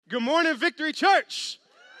Good morning, Victory Church.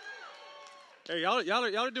 Hey, y'all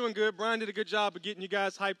are doing good. Brian did a good job of getting you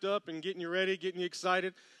guys hyped up and getting you ready, getting you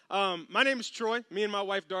excited. My name is Troy. Me and my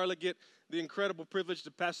wife, Darla, get the incredible privilege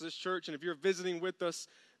to pastor this church. And if you're visiting with us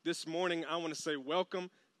this morning, I want to say welcome.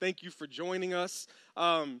 Thank you for joining us.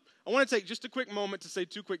 I want to take just a quick moment to say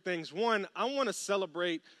two quick things. One, I want to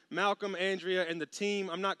celebrate Malcolm, Andrea, and the team.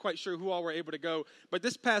 I'm not quite sure who all were able to go, but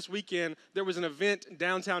this past weekend, there was an event in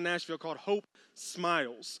downtown Nashville called Hope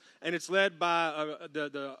Smiles, and it's led by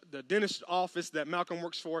the dentist office that Malcolm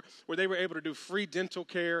works for, where they were able to do free dental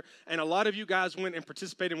care, and a lot of you guys went and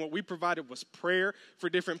participated in what we provided was prayer for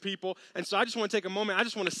different people, and so I just want to take a moment. I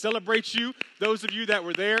just want to celebrate you, those of you that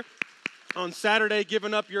were there on Saturday,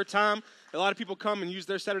 giving up your time. A lot of people come and use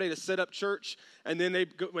their Saturday to set up church, and then they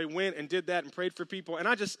went and did that and prayed for people. And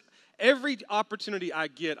every opportunity I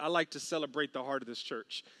get, I like to celebrate the heart of this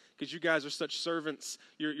church because you guys are such servants.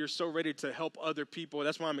 You're so ready to help other people.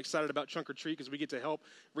 That's why I'm excited about Trunk or Treat, because we get to help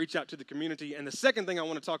reach out to the community. And the second thing I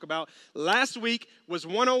want to talk about, last week was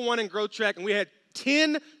 101 in Growth Track, and we had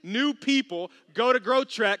 10 new people go to Growth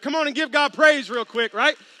Track. Come on and give God praise real quick,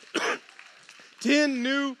 right? 10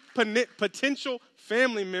 new potential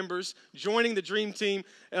family members joining the Dream Team.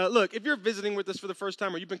 Look, if you're visiting with us for the first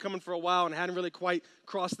time or you've been coming for a while and hadn't really quite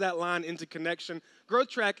crossed that line into connection, Growth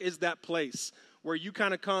Track is that place where you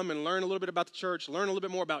kind of come and learn a little bit about the church, learn a little bit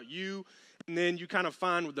more about you, and then you kind of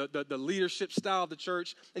find the leadership style of the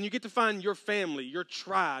church, and you get to find your family, your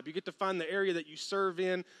tribe. You get to find the area that you serve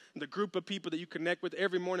in, the group of people that you connect with.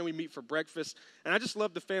 Every morning we meet for breakfast, and I just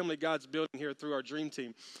love the family God's building here through our Dream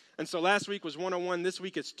Team. And so last week was 101. This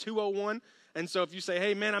week it's 201. And so if you say,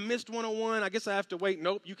 hey, man, I missed 101, I guess I have to wait.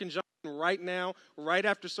 Nope, you can jump in right now, right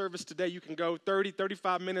after service today. You can go 30,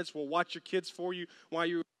 35 minutes. We'll watch your kids for you while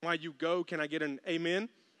you go. Can I get an amen?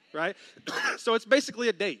 Right? So it's basically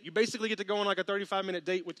a date. You basically get to go on like a 35-minute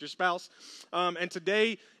date with your spouse. And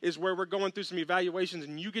today is where we're going through some evaluations,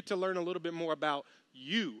 and you get to learn a little bit more about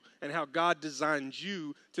you and how God designed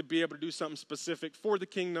you to be able to do something specific for the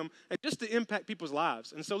kingdom and just to impact people's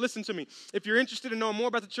lives. And so listen to me. If you're interested in knowing more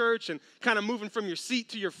about the church and kind of moving from your seat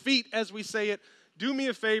to your feet, as we say it, do me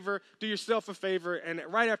a favor, do yourself a favor, and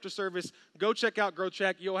right after service, go check out Growth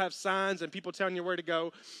Track. You'll have signs and people telling you where to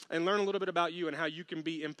go and learn a little bit about you and how you can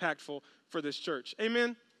be impactful for this church.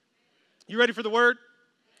 Amen? You ready for the word?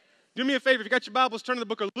 Do me a favor. If you got your Bibles, turn to the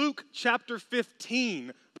book of Luke chapter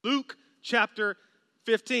 15. Luke chapter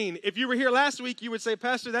 15. If you were here last week, you would say,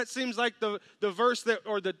 Pastor, that seems like the verse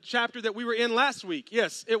or the chapter that we were in last week.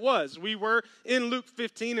 Yes, it was. We were in Luke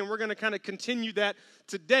 15, and we're going to kind of continue that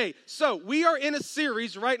today. So we are in a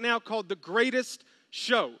series right now called The Greatest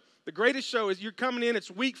Show. The Greatest Show is you're coming in. It's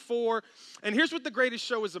week 4. And here's what The Greatest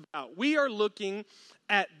Show is about. We are looking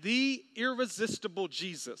at the irresistible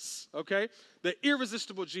Jesus, okay? The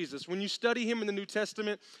irresistible Jesus. When you study him in the New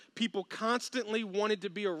Testament, people constantly wanted to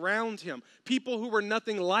be around him. People who were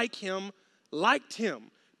nothing like him liked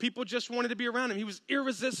him. People just wanted to be around him. He was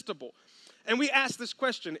irresistible. And we asked this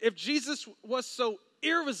question, if Jesus was so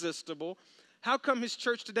irresistible, how come his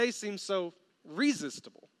church today seems so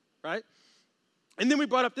resistible, right? And then we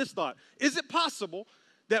brought up this thought. Is it possible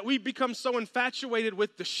that we become so infatuated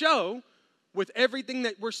with the show, with everything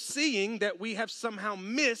that we're seeing, that we have somehow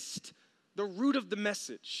missed the root of the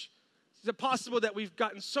message? Is it possible that we've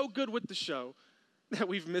gotten so good with the show that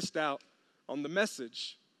we've missed out on the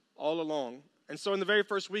message all along? And so in the very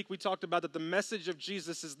first week, we talked about that the message of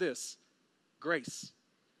Jesus is this: grace.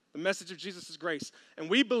 The message of Jesus is grace. And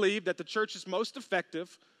we believe that the church is most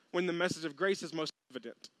effective when the message of grace is most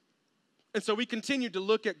evident. And so we continue to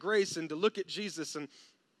look at grace and to look at Jesus. And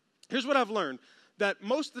here's what I've learned, that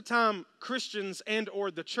most of the time Christians and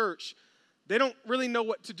or the church, they don't really know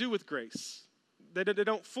what to do with grace. They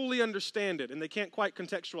don't fully understand it, and they can't quite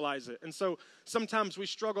contextualize it. And so sometimes we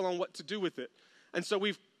struggle on what to do with it. And so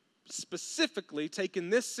we've specifically taken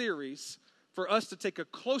this series for us to take a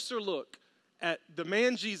closer look at the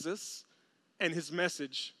man Jesus and his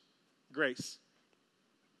message, grace.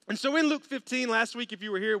 And so in Luke 15, last week, if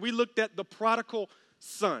you were here, we looked at the prodigal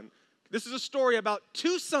son. This is a story about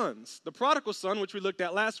two sons. The prodigal son, which we looked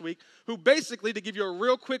at last week, who basically, to give you a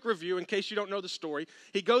real quick review in case you don't know the story,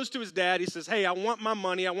 he goes to his dad. He says, hey, I want my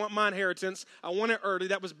money. I want my inheritance. I want it early.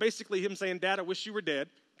 That was basically him saying, Dad, I wish you were dead.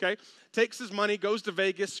 Okay, takes his money, goes to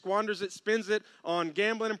Vegas, squanders it, spends it on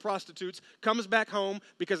gambling and prostitutes, comes back home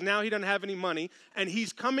because now he doesn't have any money, and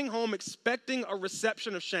he's coming home expecting a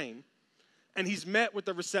reception of shame. And he's met with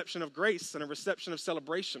a reception of grace and a reception of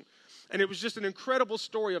celebration. And it was just an incredible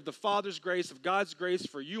story of the Father's grace, of God's grace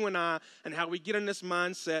for you and I, and how we get in this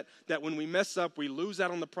mindset that when we mess up, we lose out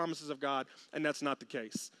on the promises of God, and that's not the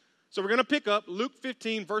case. So we're going to pick up Luke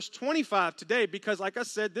 15, verse 25 today because, like I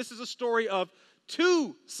said, this is a story of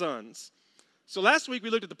two sons. So last week we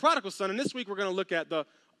looked at the prodigal son, and this week we're going to look at the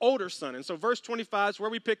older son. And so verse 25 is where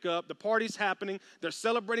we pick up. The party's happening. They're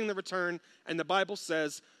celebrating the return, and the Bible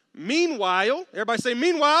says, meanwhile, everybody say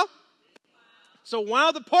meanwhile. So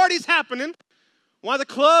while the party's happening, while the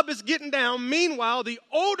club is getting down, meanwhile, the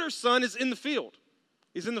older son is in the field.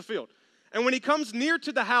 He's in the field. And when he comes near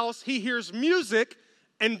to the house, he hears music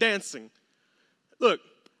and dancing. Look,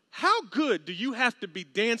 how good do you have to be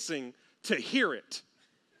dancing to hear it?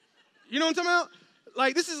 You know what I'm talking about?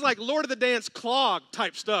 Like, this is like Lord of the Dance clog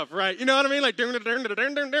type stuff, right? You know what I mean? Like,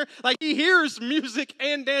 like he hears music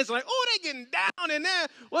and dance. Like, oh, they getting down in there.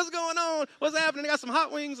 What's going on? What's happening? They got some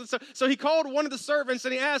hot wings. And so he called one of the servants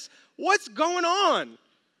and he asked, what's going on?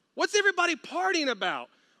 What's everybody partying about?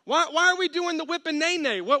 Why are we doing the whip and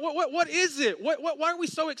nay-nay? What is it? Why are we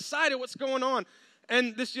so excited? What's going on?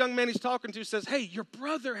 And this young man he's talking to says, hey, your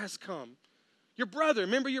brother has come. Your brother,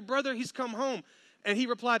 remember your brother? He's come home. And he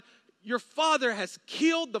replied, your father has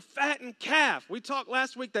killed the fattened calf. We talked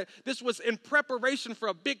last week that this was in preparation for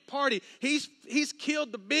a big party. He's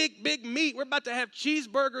killed the big meat. We're about to have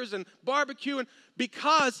cheeseburgers and barbecuing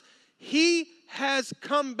because he has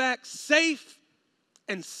come back safe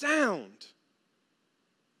and sound.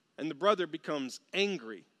 And the brother becomes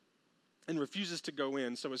angry and refuses to go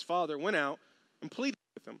in. So his father went out and pleaded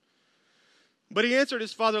with him. But he answered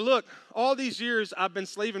his father, look, all these years I've been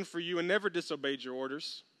slaving for you and never disobeyed your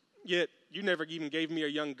orders. Yet you never even gave me a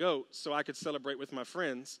young goat so I could celebrate with my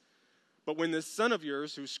friends. But when this son of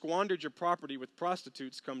yours who squandered your property with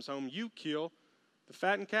prostitutes comes home, you kill the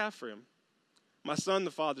fattened calf for him. My son,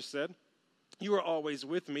 the father said, you are always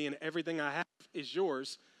with me and everything I have is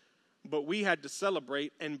yours. But we had to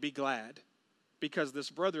celebrate and be glad because this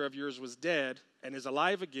brother of yours was dead and is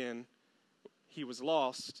alive again. He was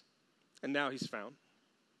lost and now he's found.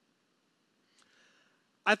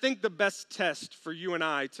 I think the best test for you and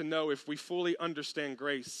I to know if we fully understand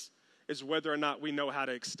grace is whether or not we know how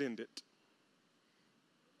to extend it.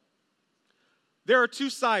 There are two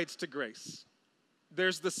sides to grace.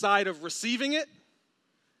 There's the side of receiving it,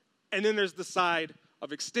 and then there's the side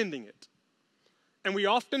of extending it. And we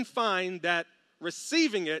often find that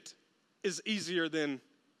receiving it is easier than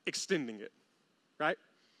extending it, right?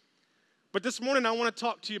 But this morning I want to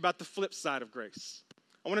talk to you about the flip side of grace.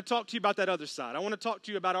 I want to talk to you about that other side. I want to talk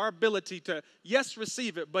to you about our ability to, yes,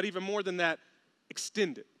 receive it, but even more than that,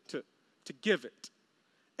 extend it, to give it.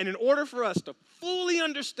 And in order for us to fully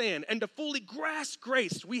understand and to fully grasp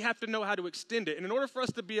grace, we have to know how to extend it. And in order for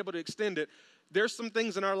us to be able to extend it, there's some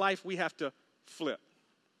things in our life we have to flip.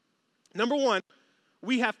 Number one,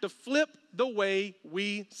 we have to flip the way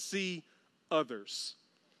we see others.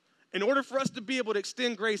 In order for us to be able to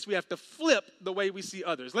extend grace, we have to flip the way we see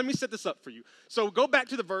others. Let me set this up for you. So go back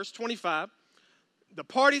to the verse 25. The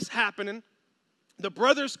party's happening. The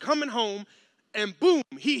brother's coming home. And boom,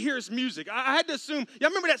 he hears music. I had to assume, y'all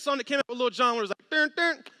remember that song that came out with Lil Jon where it was like, dun,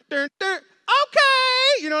 dun, dun, dun,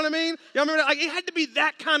 okay. You know what I mean? Y'all remember that? Like, it had to be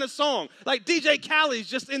that kind of song. Like DJ Khaled's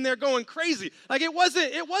just in there going crazy. Like it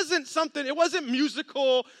wasn't something, it wasn't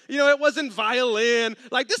musical. You know, it wasn't violin.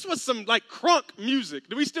 Like this was some like crunk music.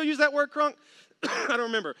 Do we still use that word crunk? I don't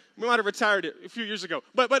remember. We might have retired it a few years ago.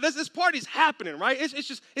 But this party's happening, right?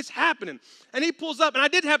 It's happening. And he pulls up, and I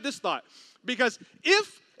did have this thought. Because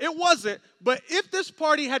if this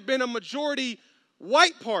party had been a majority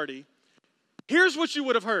white party, here's what you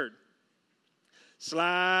would have heard.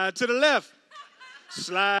 Slide to the left.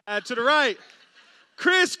 Slide to the right.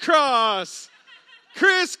 Crisscross.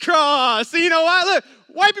 Crisscross. See, you know what? Look,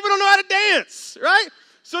 white people don't know how to dance, right?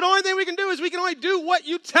 So the only thing we can do is we can only do what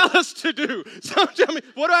you tell us to do. So tell me,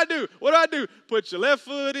 what do I do? Put your left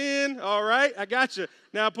foot in. All right, I got you.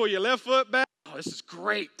 Now pull your left foot back. Oh, this is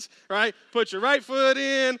great, right? Put your right foot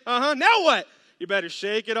in. Now what? You better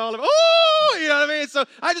shake it all over. Oh, you know what I mean? So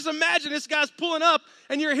I just imagine this guy's pulling up,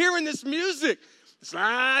 and you're hearing this music.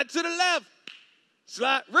 Slide to the left.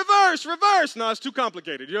 Slide, reverse. No, it's too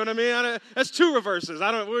complicated. You know what I mean? That's two reverses.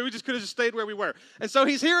 We just could have just stayed where we were. And so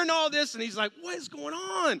he's hearing all this, and he's like, what is going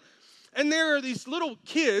on? And there are these little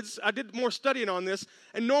kids. I did more studying on this,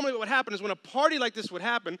 and normally what would happen is when a party like this would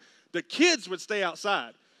happen, the kids would stay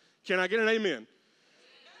outside. Can I get an amen?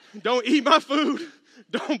 Don't eat my food.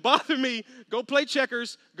 Don't bother me. Go play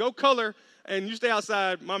checkers. Go color. And you stay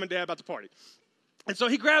outside, mom and dad about to party. And so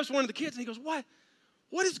he grabs one of the kids, and he goes, what?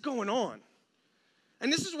 What is going on?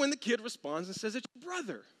 And this is when the kid responds and says, it's your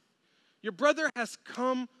brother. Your brother has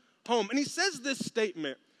come home. And he says this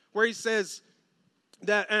statement where he says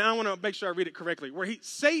that, and I want to make sure I read it correctly, where he's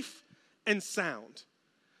safe and sound.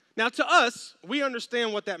 Now, to us, we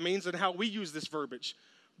understand what that means and how we use this verbiage.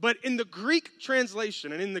 But in the Greek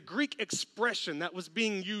translation and in the Greek expression that was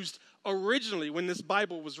being used originally when this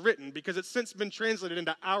Bible was written, because it's since been translated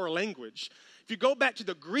into our language, if you go back to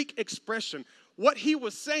the Greek expression, what he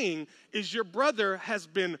was saying is your brother has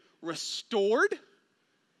been restored,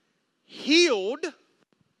 healed,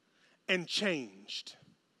 and changed.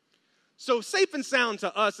 So safe and sound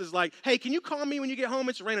to us is like, hey, can you call me when you get home?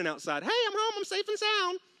 It's raining outside. Hey, I'm home. I'm safe and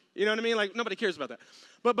sound. You know what I mean? Like, nobody cares about that.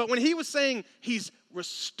 But when he was saying he's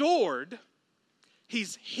restored,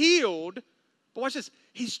 he's healed, but watch this,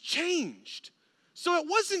 he's changed. So it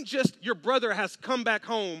wasn't just your brother has come back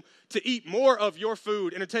home to eat more of your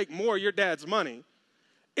food and to take more of your dad's money.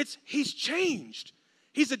 It's he's changed.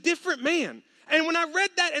 He's a different man. And when I read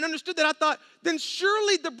that and understood that, I thought, then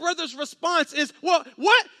surely the brother's response is, well,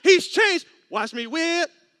 what? He's changed. Watch me whip,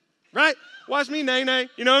 right? Watch me nay-nay.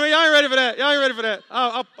 You know what I mean? Y'all ain't ready for that. Y'all ain't ready for that.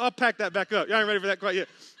 I'll pack that back up. Y'all ain't ready for that quite yet.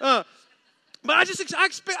 But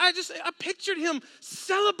I pictured him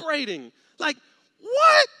celebrating. Like,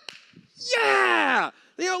 what? Yeah.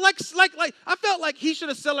 You know, like I felt like he should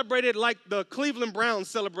have celebrated like the Cleveland Browns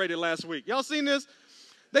celebrated last week. Y'all seen this?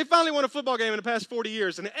 They finally won a football game in the past 40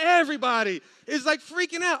 years, and everybody is like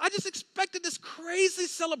freaking out. I just expected this crazy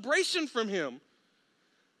celebration from him.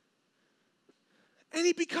 And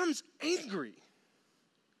he becomes angry.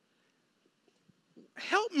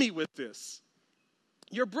 Help me with this.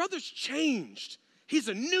 Your brother's changed. He's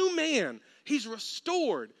a new man. He's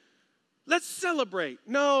restored. Let's celebrate.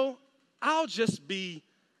 No, I'll just be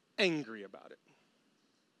angry about it.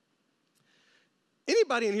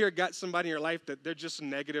 Anybody in here got somebody in your life that they're just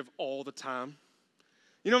negative all the time?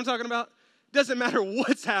 You know what I'm talking about? Doesn't matter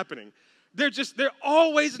what's happening. They're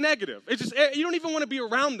always negative. It's just, you don't even want to be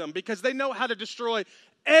around them because they know how to destroy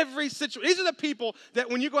every situation. These are the people that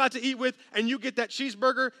when you go out to eat with and you get that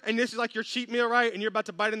cheeseburger and this is like your cheat meal, right? And you're about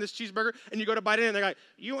to bite in this cheeseburger and you go to bite in and they're like,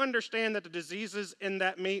 you understand that the diseases in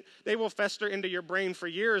that meat, they will fester into your brain for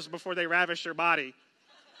years before they ravish your body.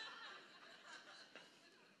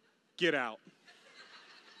 Get out.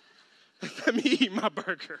 Let me eat my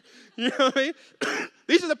burger. You know what I mean?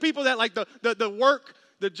 These are the people that like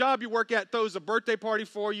the job you work at throws a birthday party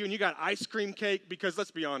for you and you got ice cream cake because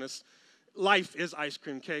let's be honest, life is ice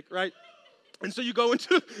cream cake, right? And so you go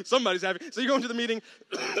into, somebody's happy, so you go into the meeting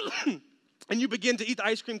and you begin to eat the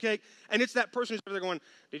ice cream cake and it's that person who's over there going,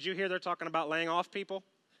 did you hear they're talking about laying off people?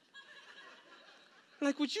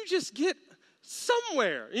 Like, would you just get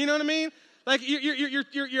somewhere? You know what I mean? Like,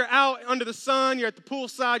 you're out under the sun, you're at the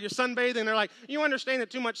poolside, you're sunbathing, and they're like, you understand that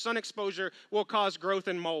too much sun exposure will cause growth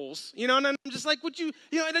in moles. You know, and I'm just like, would you,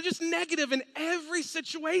 and they're just negative in every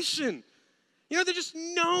situation. You know, they're just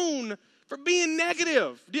known for being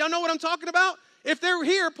negative. Do y'all know what I'm talking about? If they're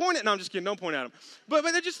here, point it. No, I'm just kidding, don't point at them. But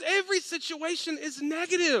they're just, every situation is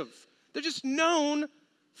negative. They're just known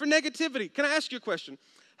for negativity. Can I ask you a question?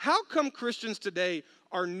 How come Christians today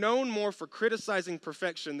are known more for criticizing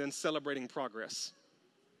perfection than celebrating progress?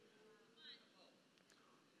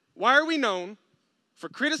 Why are we known for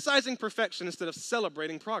criticizing perfection instead of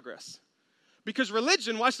celebrating progress? Because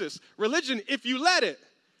religion, watch this, religion, if you let it,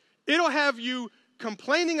 it'll have you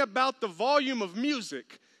complaining about the volume of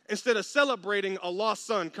music instead of celebrating a lost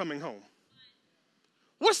son coming home.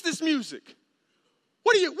 What's this music?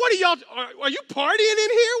 What are y'all, are you partying in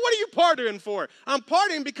here? What are you partying for? I'm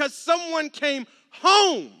partying because someone came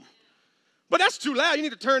home. But that's too loud. You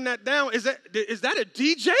need to turn that down. Is that a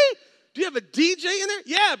DJ? Do you have a DJ in there?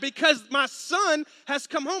 Yeah, because my son has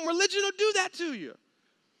come home. Religion will do that to you.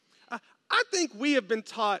 I think we have been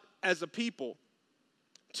taught as a people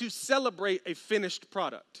to celebrate a finished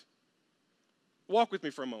product. Walk with me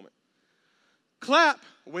for a moment. Clap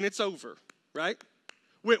when it's over, right?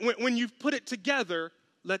 When you've put it together,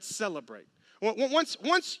 let's celebrate.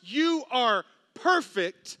 Once you are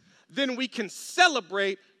perfect, then we can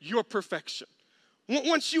celebrate your perfection.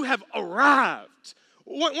 Once you have arrived,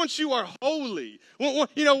 once you are holy,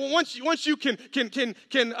 once you can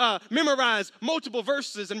memorize multiple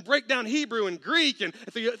verses and break down Hebrew and Greek and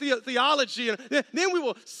theology, and then we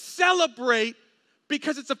will celebrate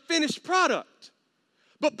because it's a finished product.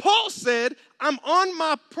 But Paul said, I'm on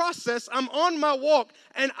my process, I'm on my walk,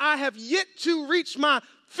 and I have yet to reach my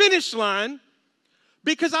finish line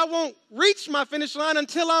because I won't reach my finish line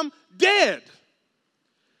until I'm dead.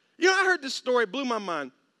 I heard this story, it blew my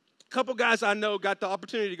mind. A couple guys I know got the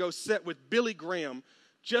opportunity to go sit with Billy Graham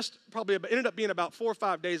ended up being about 4 or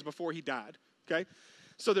 5 days before he died, okay?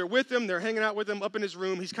 So they're with him, they're hanging out with him up in his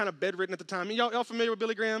room. He's kind of bedridden at the time. Y'all familiar with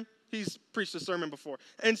Billy Graham? He's preached a sermon before.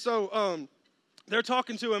 And so they're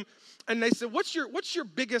talking to him, and they said, what's your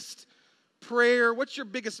biggest prayer? What's your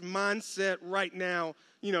biggest mindset right now,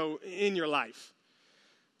 in your life?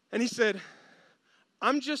 And he said,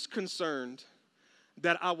 I'm just concerned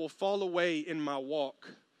that I will fall away in my walk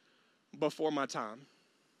before my time.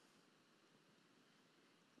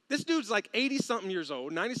 This dude's like 80-something years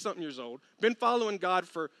old, 90-something years old, been following God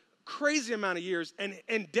for a crazy amount of years,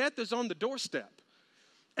 and death is on the doorstep.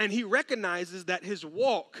 And he recognizes that his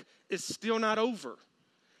walk is still not over,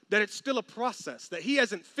 that it's still a process, that he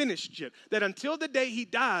hasn't finished yet, that until the day he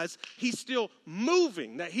dies, he's still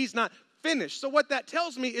moving, that he's not finished. So what that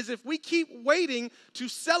tells me is if we keep waiting to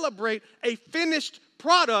celebrate a finished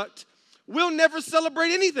product, we'll never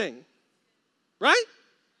celebrate anything, right?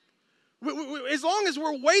 As long as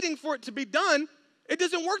we're waiting for it to be done, it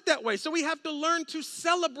doesn't work that way. So we have to learn to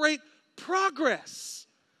celebrate progress,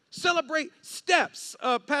 celebrate steps.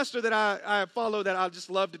 A pastor that I follow that I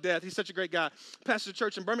just love to death, he's such a great guy, pastor a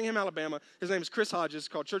church in Birmingham, Alabama. His name is Chris Hodges,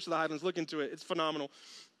 called Church of the Highlands. Look into it. It's phenomenal.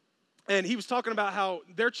 And he was talking about how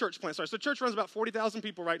their church plants are. So the church runs about 40,000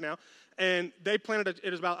 people right now. And they planted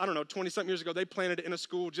it was about, 20-something years ago, they planted it in a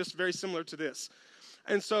school just very similar to this.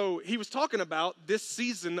 And so he was talking about this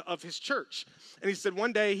season of his church. And he said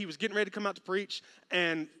one day he was getting ready to come out to preach,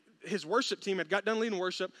 and his worship team had got done leading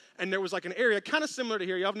worship, and there was like an area kind of similar to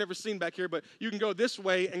here. Y'all have never seen back here, but you can go this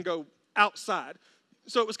way and go outside.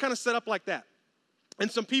 So it was kind of set up like that. And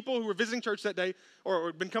some people who were visiting church that day or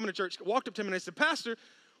had been coming to church walked up to him and they said, Pastor,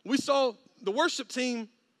 we saw the worship team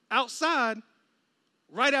outside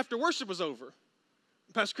right after worship was over.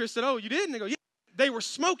 Pastor Chris said, oh, you did? And they go, yeah, they were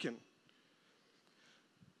smoking.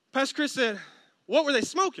 Pastor Chris said, what were they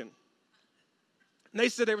smoking? And they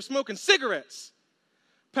said they were smoking cigarettes.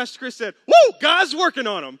 Pastor Chris said, woo, God's working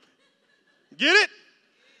on them. Get it?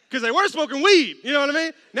 Because they were smoking weed, you know what I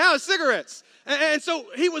mean? Now it's cigarettes. And so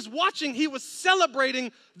he was watching, he was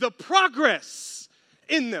celebrating the progress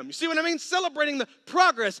in them. You see what I mean? Celebrating the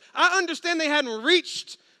progress. I understand they hadn't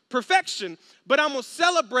reached perfection, but I'm going to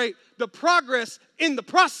celebrate the progress in the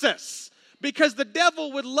process, because the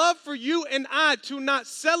devil would love for you and I to not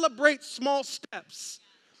celebrate small steps.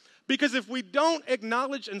 Because if we don't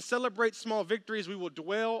acknowledge and celebrate small victories, we will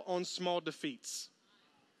dwell on small defeats.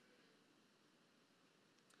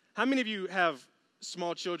 How many of you have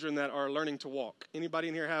small children that are learning to walk? Anybody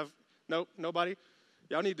in here have? Nope, nobody?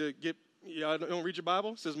 Y'all need to y'all don't read your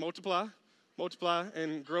Bible? It says multiply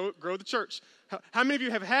and grow the church. How many of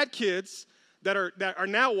you have had kids that are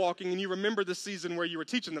now walking, and you remember the season where you were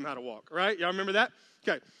teaching them how to walk, right? Y'all remember that?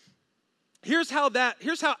 Okay. Here's how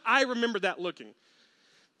I remember that looking.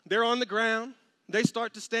 They're on the ground. They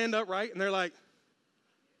start to stand up, right? And they're like,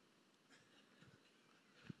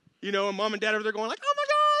 and mom and dad over there going like, oh my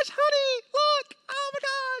gosh, honey, look, oh my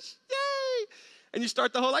gosh, yay. And you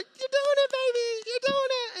start the whole like, you're doing it, baby, you're doing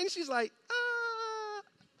it. And she's like,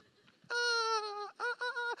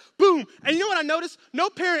 boom. And you know what I noticed? No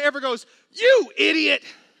parent ever goes, you idiot.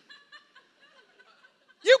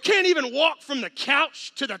 You can't even walk from the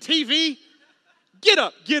couch to the TV. Get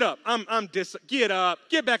up. Get up,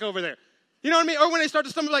 get back over there. You know what I mean? Or when they start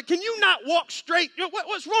to stumble, like, can you not walk straight?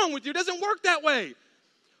 What's wrong with you? It doesn't work that way.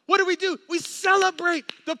 What do? We celebrate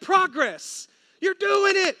the progress. You're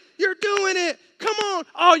doing it. You're doing it. Come on.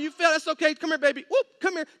 Oh, you failed. That's okay. Come here, baby. Whoop,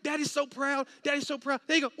 come here. Daddy's so proud. Daddy's so proud.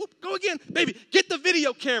 There you go. Whoop, go again. Baby, get the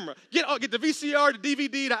video camera. Get the VCR, the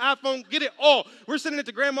DVD, the iPhone. Get it all. We're sending it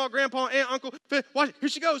to grandma, grandpa, aunt, uncle. Watch it. Here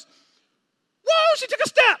she goes. Whoa, she took a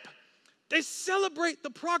step. They celebrate the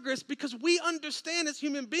progress because we understand as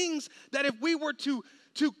human beings that if we were to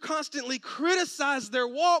constantly criticize their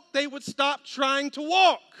walk, they would stop trying to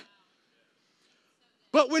walk.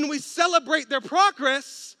 But when we celebrate their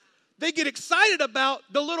progress, they get excited about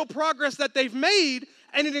the little progress that they've made,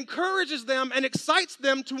 and it encourages them and excites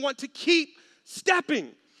them to want to keep stepping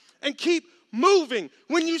and keep moving.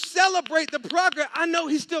 When you celebrate the progress, I know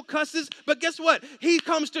he still cusses, but guess what? He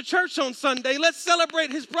comes to church on Sunday. Let's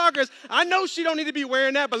celebrate his progress. I know she don't need to be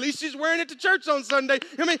wearing that, but at least she's wearing it to church on Sunday.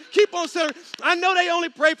 I mean, keep on celebrating. I know they only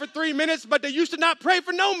pray for 3 minutes, but they used to not pray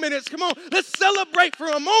for no minutes. Come on, let's celebrate for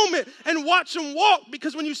a moment and watch them walk,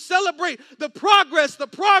 because when you celebrate the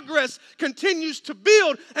progress continues to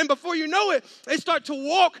build, and before you know it, they start to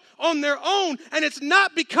walk on their own, and it's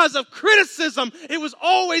not because of criticism. It was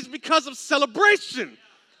always because of celebration,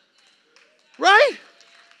 right?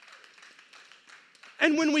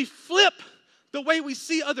 And when we flip the way we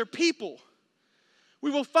see other people,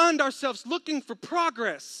 we will find ourselves looking for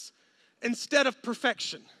progress instead of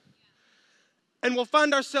perfection. And we'll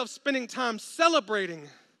find ourselves spending time celebrating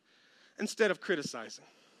instead of criticizing.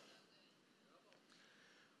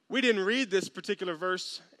 We didn't read this particular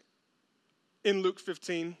verse in Luke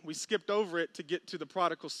 15. We skipped over it to get to the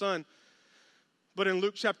prodigal son. But in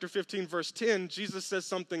Luke chapter 15, verse 10, Jesus says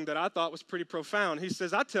something that I thought was pretty profound. He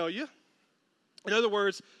says, I tell you, in other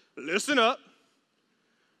words, listen up,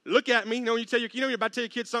 look at me. You know when you're about to tell your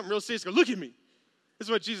kids something real serious, go, look at me. This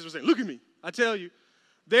is what Jesus was saying, look at me. I tell you,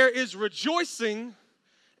 there is rejoicing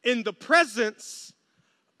in the presence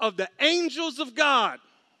of the angels of God.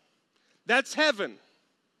 That's heaven.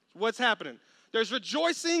 What's happening? There's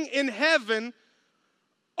rejoicing in heaven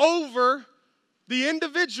over the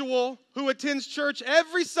individual who attends church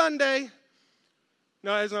every Sunday.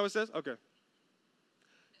 No, isn't that what it says? Okay.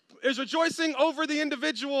 There's rejoicing over the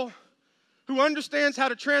individual who understands how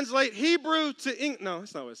to translate Hebrew to English. No,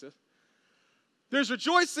 that's not what it says. There's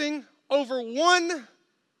rejoicing over one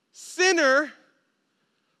sinner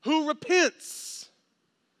who repents.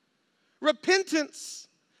 Repentance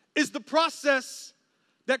is the process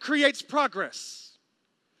that creates progress.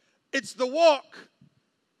 It's the walk.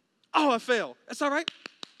 Oh, I failed. That's all right.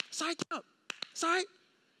 Psych up. It's all right.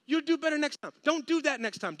 You'll do better next time. Don't do that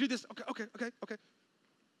next time. Do this. Okay.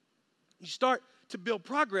 You start to build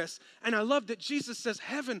progress. And I love that Jesus says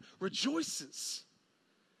heaven rejoices.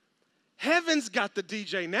 Heaven's got the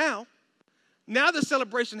DJ now. Now the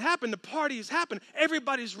celebration happened. The party has happened.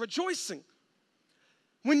 Everybody's rejoicing.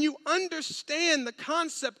 When you understand the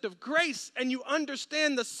concept of grace and you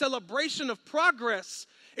understand the celebration of progress,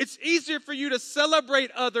 it's easier for you to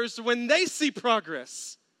celebrate others when they see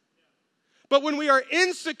progress. But when we are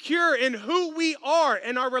insecure in who we are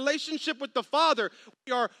and our relationship with the Father,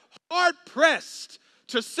 we are hard-pressed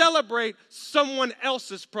to celebrate someone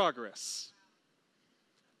else's progress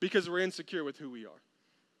because we're insecure with who we are.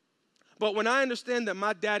 But when I understand that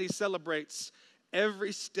my daddy celebrates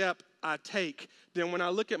every step I take, then when I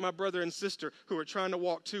look at my brother and sister who are trying to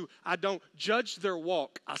walk too, I don't judge their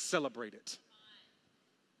walk, I celebrate it.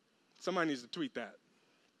 Somebody needs to tweet that.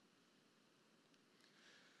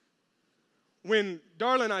 When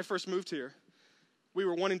Darla and I first moved here, we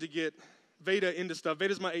were wanting to get Veda into stuff.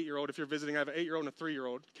 Veda's my 8-year-old. If you're visiting, I have an 8-year-old and a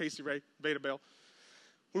 3-year-old, Casey Ray, Veda Bell.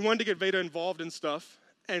 We wanted to get Veda involved in stuff,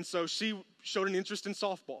 and so she showed an interest in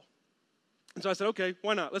softball. And so I said, okay,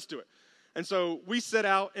 why not? Let's do it. And so we set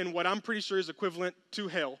out in what I'm pretty sure is equivalent to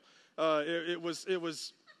hell. It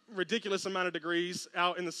was ridiculous amount of degrees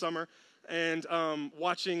out in the summer, and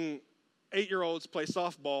watching 8-year-olds play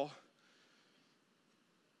softball,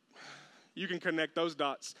 you can connect those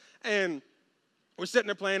dots. And we're sitting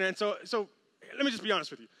there playing, and so let me just be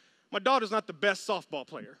honest with you. My daughter's not the best softball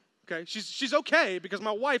player, okay? She's okay because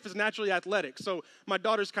my wife is naturally athletic, so my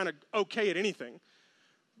daughter's kind of okay at anything.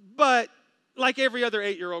 But like every other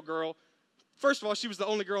 8-year-old girl, first of all, she was the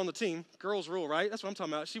only girl on the team. Girls rule, right? That's what I'm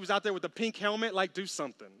talking about. She was out there with the pink helmet, like, do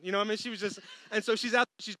something. You know what I mean? She was just, and so she's out,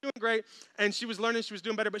 she's doing great, and she was learning, she was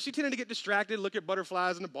doing better, but she tended to get distracted, look at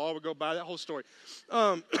butterflies, and the ball would go by, that whole story.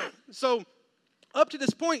 So up to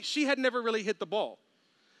this point, she had never really hit the ball.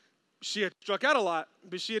 She had struck out a lot,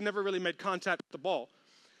 but she had never really made contact with the ball.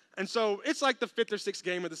 And so it's like the 5th or 6th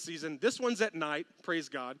game of the season. This one's at night, praise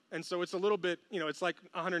God. And so it's a little bit, it's like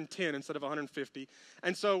 110 instead of 150.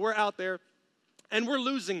 And so we're out there, and we're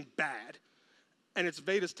losing bad. And it's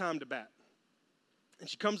Veda's time to bat. And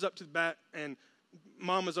she comes up to the bat, and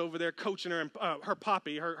Mama's over there coaching her, and her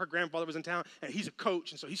poppy, her grandfather was in town, and he's a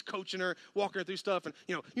coach, and so he's coaching her, walking her through stuff, and,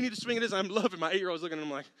 you need to swing at this. I'm loving my 8-year-old's looking at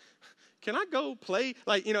him like, can I go play?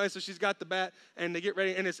 And so she's got the bat, and they get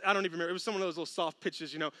ready, and I don't even remember. It was some of those little soft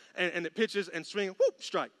pitches, and it pitches and swing, whoop,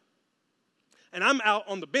 strike. And I'm out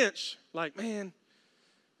on the bench like, man,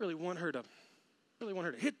 really want her to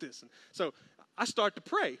hit this. And so I start to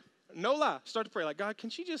pray. No lie, start to pray. Like, God, can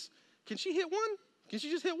she hit one? Can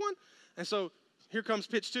she just hit one? And so here comes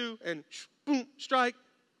pitch 2, and boom, strike.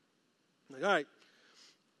 I'm like, all right.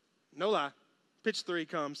 No lie, pitch 3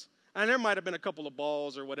 comes. And there might have been a couple of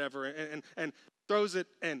balls or whatever, and throws it,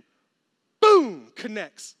 and boom,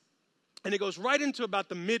 connects. And it goes right into about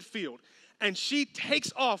the midfield. And she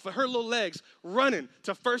takes off with her little legs running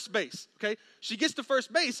to first base, okay? She gets to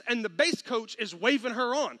first base, and the base coach is waving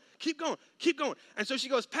her on. Keep going, keep going. And so she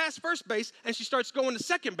goes past first base, and she starts going to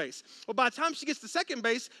second base. Well, by the time she gets to second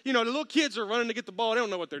base, the little kids are running to get the ball. They don't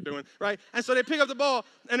know what they're doing, right? And so they pick up the ball,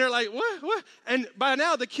 and they're like, what? And by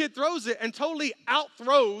now, the kid throws it and totally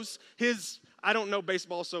outthrows his, I don't know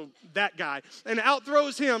baseball, so that guy, and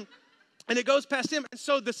outthrows him, and it goes past him. And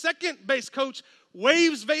so the second base coach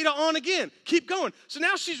waves Veda on again. Keep going. So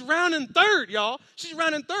now she's rounding third, y'all. She's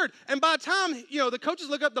rounding third. And by the time, the coaches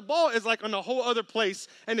look up, the ball is like on a whole other place.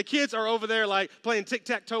 And the kids are over there like playing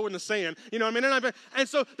tic-tac-toe in the sand. You know what I mean? And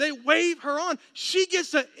so they wave her on. She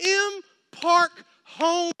gets an M Park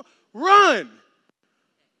home run.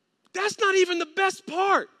 That's not even the best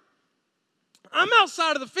part. I'm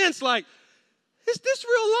outside of the fence like, is this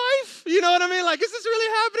real life? You know what I mean? Like, is this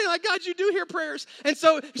really happening? Like, God, you do hear prayers. And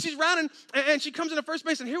so she's rounding, and she comes into first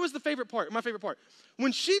base, and here was the favorite part, my favorite part.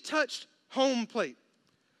 When she touched home plate,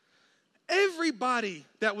 everybody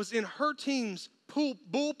that was in her team's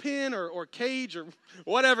bullpen or cage or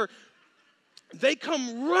whatever, they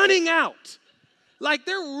come running out. Like,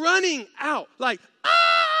 they're running out. Like,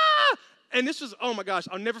 ah! And this was, oh my gosh,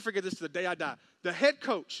 I'll never forget this to the day I die. The head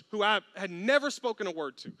coach, who I had never spoken a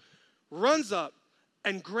word to, runs up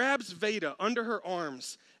and grabs Veda under her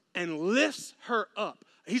arms and lifts her up.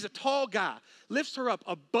 He's a tall guy, lifts her up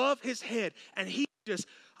above his head, and he just,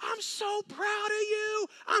 I'm so proud of you.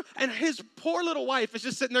 And his poor little wife is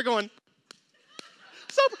just sitting there going,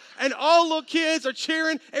 and all little kids are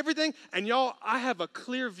cheering, everything. And y'all, I have a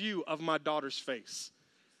clear view of my daughter's face.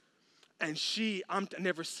 And I've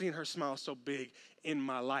never seen her smile so big in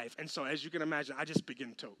my life. And so as you can imagine, I just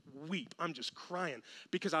begin to weep. I'm just crying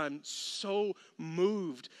because I'm so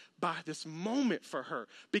moved by this moment for her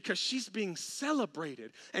because she's being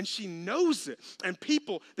celebrated and she knows it. And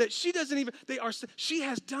people that she doesn't even, she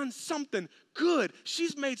has done something good.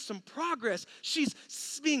 She's made some progress. She's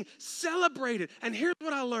being celebrated. And here's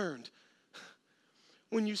what I learned.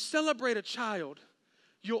 When you celebrate a child,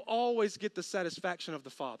 you'll always get the satisfaction of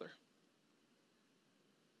the Father.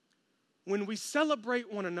 When we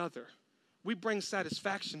celebrate one another, we bring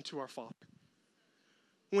satisfaction to our Father.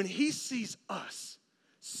 When He sees us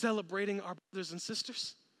celebrating our brothers and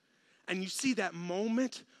sisters, and you see that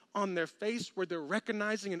moment on their face where they're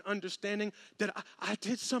recognizing and understanding that I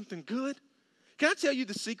did something good. Can I tell you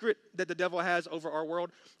the secret that the devil has over our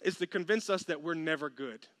world is to convince us that we're never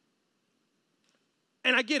good.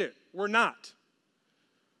 And I get it, we're not,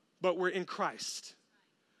 but we're in Christ.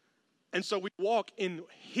 And so we walk in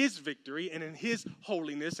His victory and in His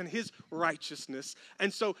holiness and His righteousness.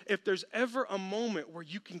 And so if there's ever a moment where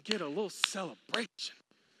you can get a little celebration,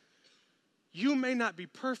 you may not be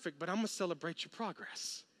perfect, but I'm going to celebrate your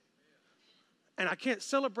progress. And I can't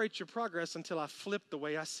celebrate your progress until I flip the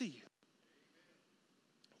way I see you.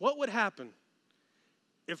 What would happen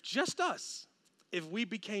if just us, if we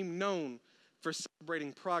became known for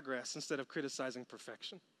celebrating progress instead of criticizing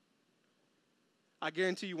perfection? I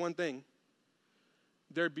guarantee you one thing,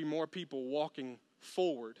 there'd be more people walking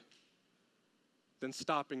forward than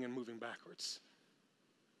stopping and moving backwards.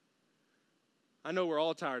 I know we're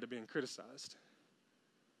all tired of being criticized.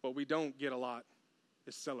 What we don't get a lot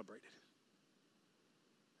is celebrated.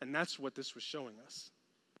 And that's what this was showing us.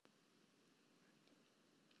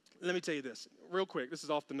 Let me tell you this, real quick, this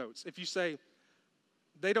is off the notes. If you say,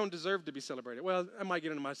 they don't deserve to be celebrated, well, I might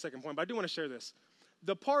get into my second point, but I do want to share this.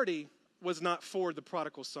 The party was not for the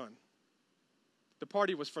prodigal son. The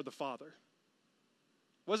party was for the father.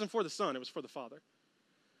 It wasn't for the son, it was for the father.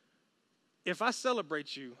 If I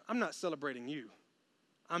celebrate you, I'm not celebrating you.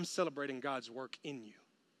 I'm celebrating God's work in you.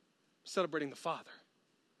 I'm celebrating the Father.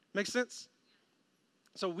 Make sense?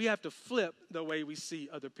 So we have to flip the way we see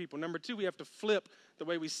other people. Number two, we have to flip the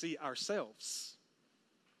way we see ourselves.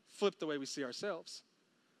 Flip the way we see ourselves.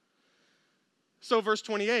 So verse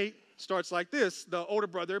 28 starts like this. The older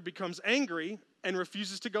brother becomes angry and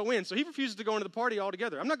refuses to go in. So he refuses to go into the party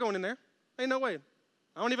altogether. I'm not going in there. Ain't no way.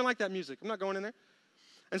 I don't even like that music. I'm not going in there.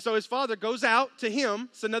 And so his father goes out to him.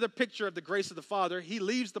 It's another picture of the grace of the Father. He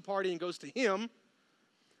leaves the party and goes to him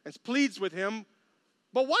and pleads with him.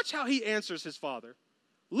 But watch how he answers his father.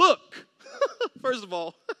 Look. First of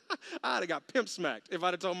all, I'd have got pimp smacked if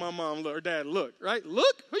I'd have told my mom or dad, look, right?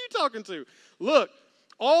 Look, who are you talking to? Look,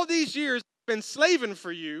 all these years I've been slaving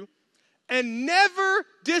for you and never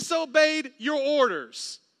disobeyed your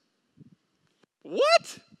orders.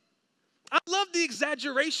 What? I love the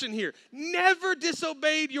exaggeration here. Never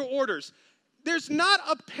disobeyed your orders. There's not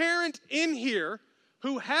a parent in here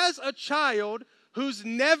who has a child who's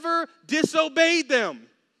never disobeyed them.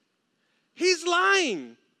 He's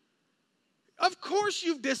lying. Of course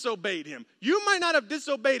you've disobeyed him. You might not have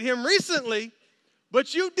disobeyed him recently,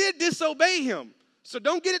 but you did disobey him. So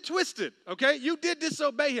don't get it twisted, okay? You did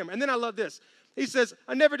disobey him. And then I love this. He says,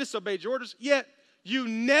 I never disobeyed your orders, yet you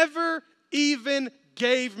never even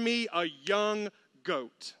gave me a young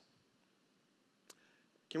goat.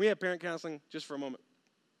 Can we have parent counseling just for a moment?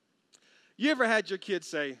 You ever had your kids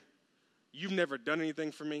say, you've never done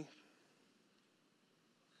anything for me?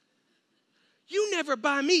 You never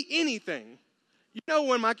buy me anything. You know,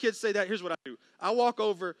 when my kids say that, here's what I do. I walk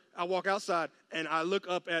outside, and I look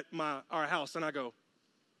up at our house, and I go,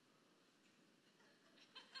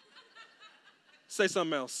 say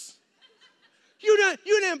something else. You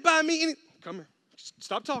didn't buy me anything. Come here.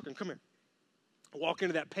 Stop talking. Come here. I walk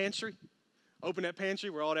into that pantry. Open that pantry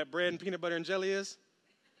where all that bread and peanut butter and jelly is.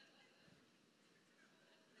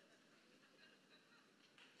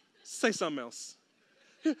 Say something else.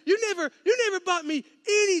 You never bought me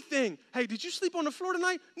anything. Hey, did you sleep on the floor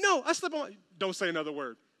tonight? No, I slept on. Don't say another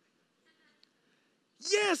word.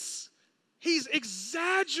 Yes, he's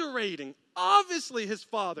exaggerating. Obviously, his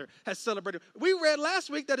father has celebrated. We read last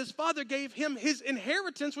week that his father gave him his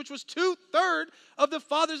inheritance, which was 2/3 of the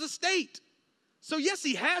father's estate. So yes,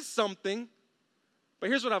 he has something, but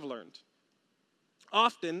here's what I've learned.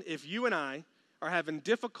 Often, if you and I are having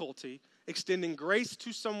difficulty extending grace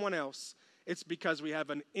to someone else, it's because we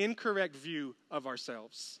have an incorrect view of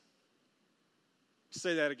ourselves.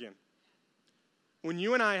 Say that again. When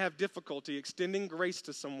you and I have difficulty extending grace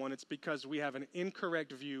to someone, it's because we have an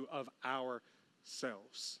incorrect view of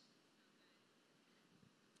ourselves.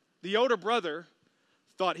 The older brother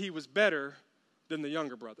thought he was better than the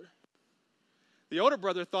younger brother. The older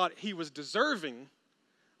brother thought he was deserving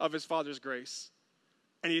of his father's grace,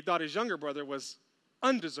 and he thought his younger brother was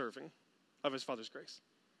undeserving of his father's grace.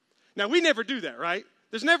 Now, we never do that, right?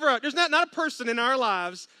 There's not a person in our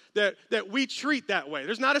lives that we treat that way.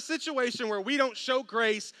 There's not a situation where we don't show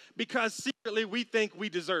grace because secretly we think we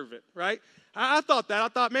deserve it, right? I thought that. I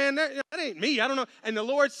thought, man, that ain't me. I don't know. And the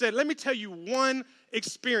Lord said, let me tell you one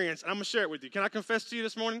experience, and I'm going to share it with you. Can I confess to you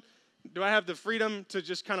this morning? Do I have the freedom to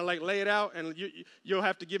just kind of like lay it out? And you'll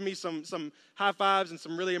have to give me some high fives and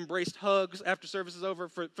some really embraced hugs after service is over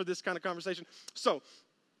for this kind of conversation. So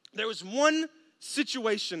there was one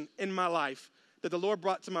situation in my life that the Lord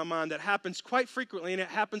brought to my mind that happens quite frequently, and it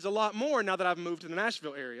happens a lot more now that I've moved to the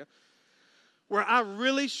Nashville area, where I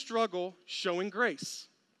really struggle showing grace.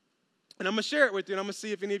 And I'm going to share it with you, and I'm going to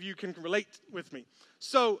see if any of you can relate with me.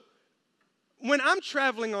 So when I'm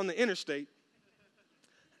traveling on the interstate,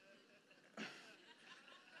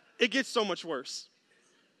 it gets so much worse.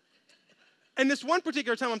 And this one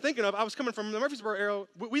particular time I'm thinking of, I was coming from the Murfreesboro area.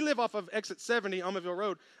 We live off of exit 70, Almaville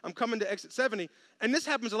Road. I'm coming to exit 70. And this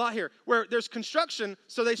happens a lot here, where there's construction,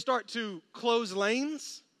 so they start to close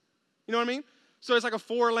lanes. You know what I mean? So it's like a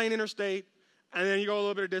 4-lane interstate, and then you go a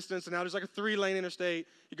little bit of distance, and now there's like a 3-lane interstate.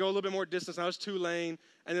 You go a little bit more distance, now there's 2-lane,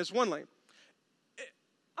 and there's 1 lane.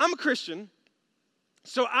 I'm a Christian,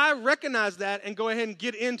 so I recognize that and go ahead and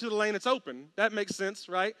get into the lane that's open. That makes sense,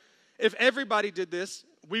 right? If everybody did this,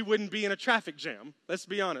 we wouldn't be in a traffic jam. Let's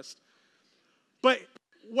be honest. But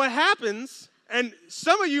what happens, and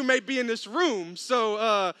some of you may be in this room,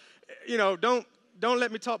 so don't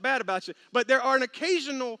let me talk bad about you. But there are an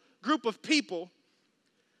occasional group of people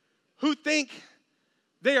who think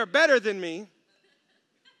they are better than me,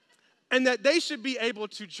 and that they should be able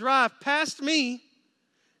to drive past me.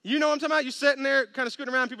 You know what I'm talking about? You're sitting there, kind of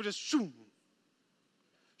scooting around, people just shoom,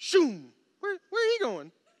 shoom. Where are you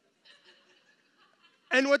going?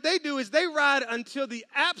 And what they do is they ride until the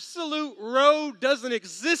absolute road doesn't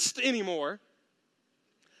exist anymore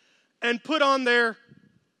and put on their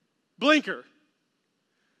blinker.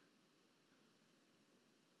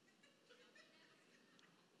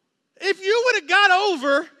 If you would have got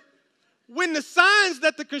over when the signs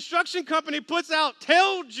that the construction company puts out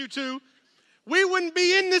told you to, we wouldn't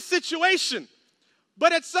be in this situation.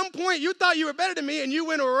 But at some point, you thought you were better than me, and you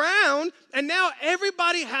went around, and now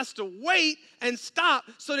everybody has to wait and stop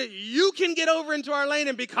so that you can get over into our lane,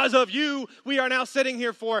 and because of you, we are now sitting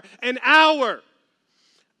here for an hour.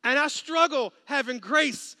 And I struggle having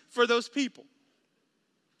grace for those people.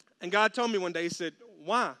 And God told me one day, he said,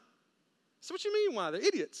 why? I said, what you mean why? They're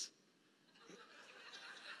idiots.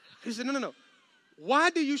 He said, no. Why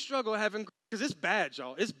do you struggle having grace? Because it's bad,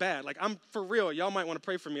 y'all. It's bad. Like, I'm for real. Y'all might want to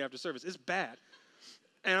pray for me after service. It's bad.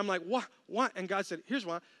 And I'm like, why? And God said, here's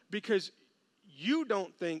why. Because you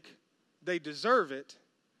don't think they deserve it,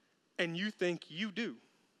 and you think you do.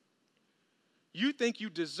 You think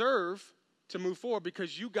you deserve to move forward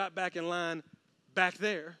because you got back in line back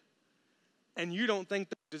there, and you don't think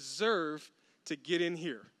they deserve to get in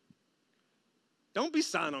here. Don't be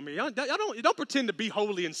silent on me. Y'all don't pretend to be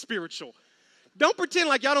holy and spiritual. Don't pretend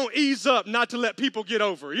like y'all don't ease up not to let people get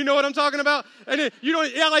over. You know what I'm talking about? And then you're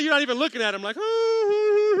not even looking at them like,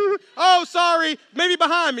 oh, sorry, maybe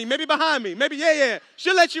behind me. Maybe, yeah.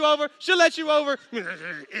 She'll let you over.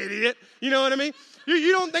 Idiot. You know what I mean?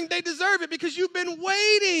 You don't think they deserve it because you've been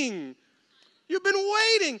waiting.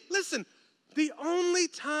 Listen, the only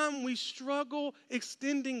time we struggle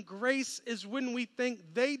extending grace is when we think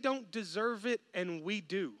they don't deserve it and we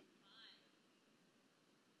do.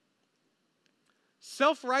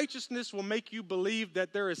 Self-righteousness will make you believe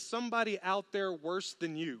that there is somebody out there worse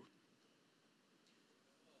than you.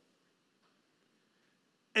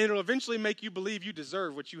 And it'll eventually make you believe you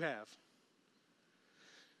deserve what you have.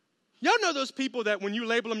 Y'all know those people that when you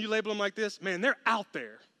label them like this? Man, they're out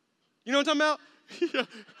there. You know what I'm talking about?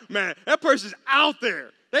 Man, that person's out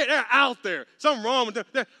there. They're out there. Something wrong with them.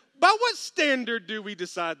 By what standard do we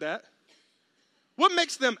decide that? What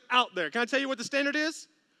makes them out there? Can I tell you what the standard is?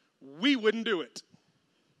 We wouldn't do it.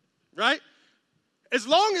 Right? As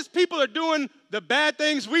long as people are doing the bad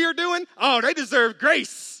things we are doing, oh, they deserve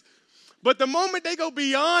grace. But the moment they go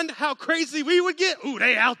beyond how crazy we would get, ooh,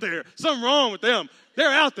 they out there. Something wrong with them.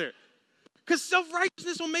 They're out there. Because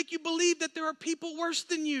self-righteousness will make you believe that there are people worse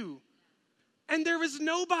than you. And there is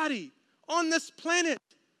nobody on this planet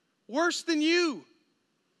worse than you.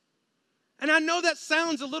 And I know that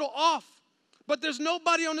sounds a little off, but there's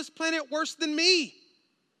nobody on this planet worse than me.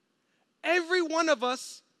 Every one of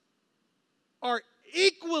us are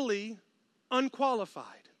equally unqualified.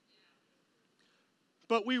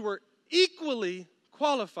 But we were equally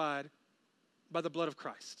qualified by the blood of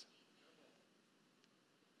Christ.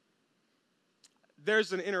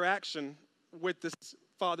 There's an interaction with this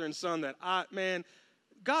father and son that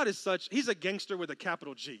God is he's a gangster with a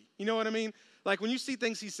capital G. You know what I mean? Like when you see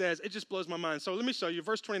things he says, it just blows my mind. So let me show you,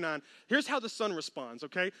 verse 29. Here's how the son responds,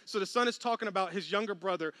 okay? So the son is talking about his younger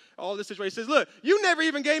brother, all this situation. He says, look, you never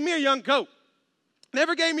even gave me a young goat.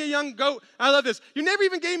 Never gave me a young goat. I love this. You never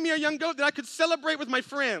even gave me a young goat that I could celebrate with my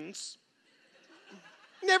friends.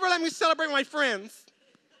 Never let me celebrate with my friends.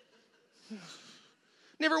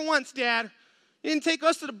 Never once, Dad. You didn't take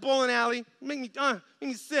us to the bowling alley. Make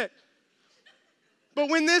me sick. But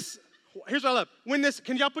here's what I love.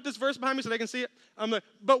 Can y'all put this verse behind me so they can see it?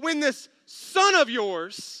 But when this son of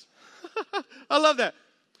yours, I love that.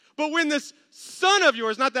 But when this son of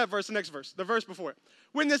yours, not that verse, the next verse, the verse before it.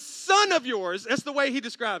 When this son of yours, that's the way he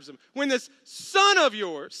describes him. When this son of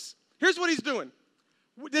yours, here's what he's doing.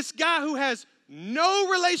 This guy who has no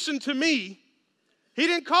relation to me, he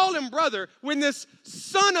didn't call him brother. When this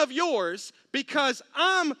son of yours, because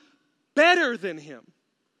I'm better than him.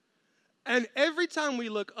 And every time we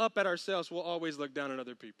look up at ourselves, we'll always look down at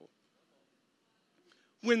other people.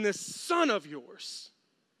 When this son of yours,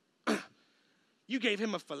 you gave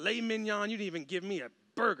him a filet mignon. You didn't even give me a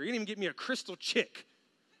burger. You didn't even give me a crystal chick.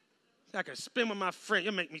 I could spend with my friend.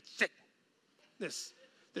 You'll make me sick. This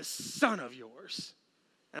son of yours.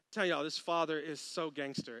 And I'm telling y'all, this father is so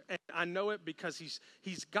gangster. And I know it because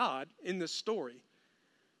he's God in this story.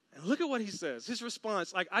 And look at what he says. His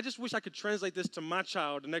response, like, I just wish I could translate this to my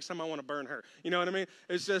child the next time I want to burn her. You know what I mean?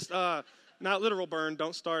 It's just not literal burn.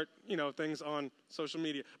 Don't start, things on social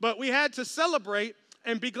media. But we had to celebrate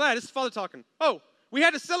and be glad. This is Father talking. Oh, we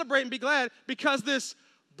had to celebrate and be glad because this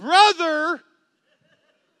brother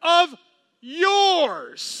of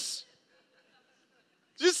yours.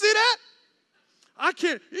 Did you see that? I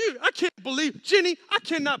can't believe, Jenny, I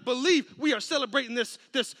cannot believe we are celebrating this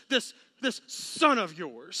son of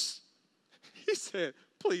yours. He said,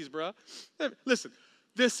 please, bro. Listen,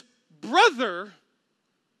 this brother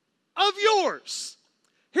of yours.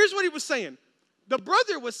 Here's what he was saying. The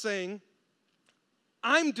brother was saying,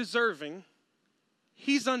 I'm deserving.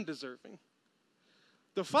 He's undeserving.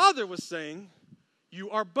 The father was saying, you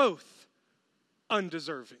are both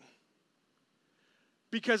undeserving.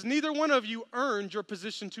 Because neither one of you earned your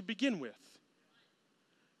position to begin with.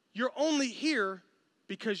 You're only here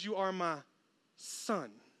because you are my son.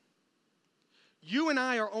 You and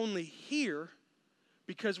I are only here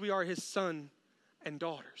because we are his son and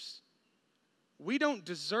daughters. We don't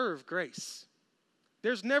deserve grace.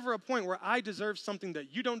 There's never a point where I deserve something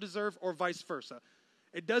that you don't deserve or vice versa.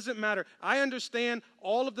 It doesn't matter. I understand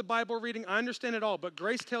all of the Bible reading. I understand it all. But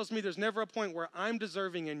grace tells me there's never a point where I'm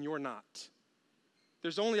deserving and you're not.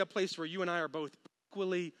 There's only a place where you and I are both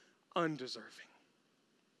equally undeserving.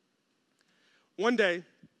 One day,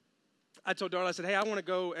 I told Darla, I said, hey, I want to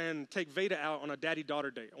go and take Veda out on a daddy-daughter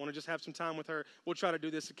date. I want to just have some time with her. We'll try to do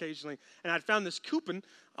this occasionally. And I found this coupon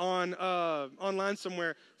online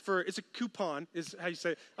somewhere it's a coupon, is how you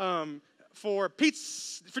say it, for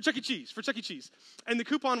pizza, for Chuck E. Cheese. And the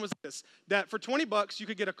coupon was this, that for $20 you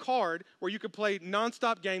could get a card where you could play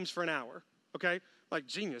nonstop games for an hour, okay? Like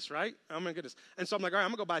genius, right? Oh my goodness. And so I'm like, all right,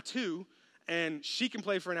 I'm going to go buy 2, and she can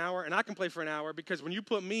play for an hour, and I can play for an hour, because when you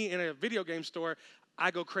put me in a video game store, I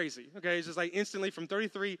go crazy, okay? It's just like instantly from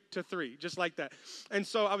 33 to 3, just like that. And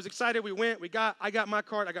so I was excited. We went, I got my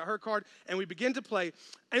card, I got her card, and we began to play.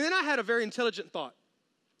 And then I had a very intelligent thought.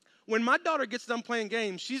 When my daughter gets done playing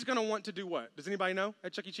games, she's going to want to do what? Does anybody know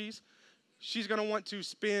at Chuck E. Cheese? She's going to want to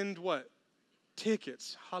spend what?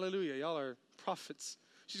 Tickets. Hallelujah. Y'all are prophets.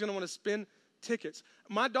 She's going to want to spend tickets.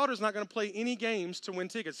 My daughter's not going to play any games to win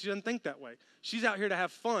tickets. She doesn't think that way. She's out here to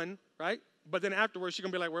have fun, right? But then afterwards, she's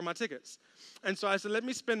going to be like, where are my tickets? And so I said, let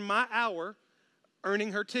me spend my hour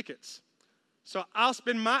earning her tickets. So I'll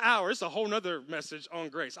spend my hour. It's a whole nother message on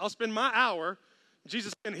grace. I'll spend my hour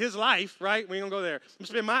Jesus spent his life, right? We ain't going to go there. I'm going to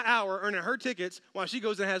spend my hour earning her tickets while she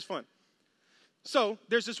goes and has fun. So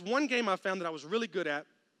there's this one game I found that I was really good at.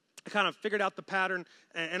 I kind of figured out the pattern,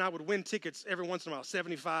 and I would win tickets every once in a while,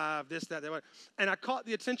 75, this, that, that. And I caught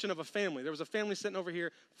the attention of a family. There was a family sitting over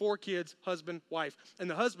here, 4 kids, husband, wife. And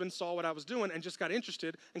the husband saw what I was doing and just got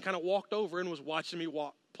interested and kind of walked over and was watching me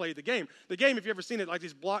play the game. The game, if you've ever seen it, like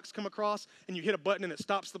these blocks come across, and you hit a button and it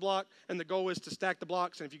stops the block, and the goal is to stack the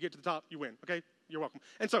blocks, and if you get to the top, you win, okay? You're welcome.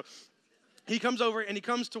 And so he comes over, and he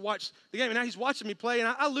comes to watch the game, and now he's watching me play,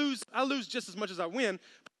 and I lose just as much as I win.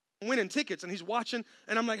 Winning tickets, and he's watching,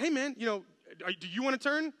 and I'm like, hey man, do you want to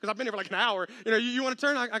turn? Because I've been here for like an hour. You want to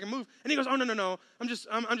turn? I can move. And he goes, oh no, I'm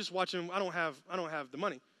just watching. I don't have the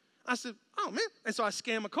money. I said, oh man. And so I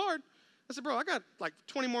scam a card. I said, bro, I got like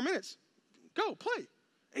 20 more minutes. Go play. And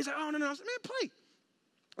he's like, oh no. I said, man, play.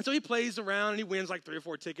 And so he plays around and he wins like 3 or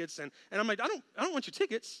 4 tickets. And I'm like, I don't want your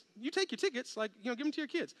tickets. You take your tickets, like, give them to your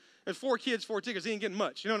kids. And 4 kids, 4 tickets, he ain't getting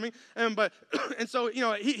much. You know what I mean? And so,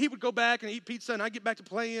 he would go back and eat pizza and I'd get back to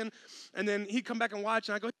playing. And then he'd come back and watch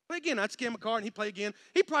and I'd go, play again. I'd scam a card and he'd play again.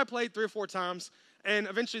 He probably played 3 or 4 times. And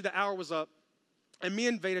eventually the hour was up. And me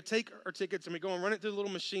and Veda take our tickets and we go and run it through the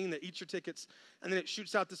little machine that eats your tickets. And then it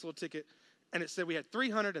shoots out this little ticket. And it said we had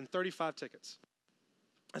 335 tickets.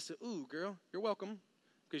 I said, ooh, girl, you're welcome,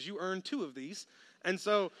 because you earned 2 of these. And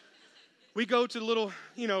so we go to the little,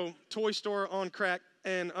 toy store on crack,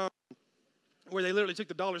 and where they literally took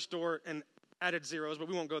the dollar store and added zeros, but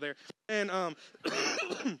we won't go there. And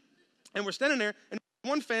and we're standing there, and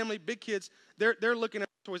one family, big kids, they're looking at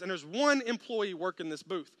toys, and there's one employee working this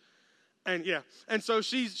booth. And so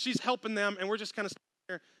she's helping them, and we're just kind of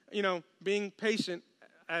standing there, being patient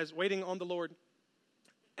as waiting on the Lord.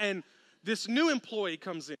 And this new employee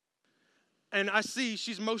comes in. And I see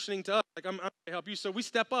she's motioning to us, like, I'm going to help you. So we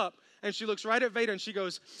step up, and she looks right at Veda, and she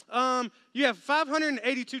goes, you have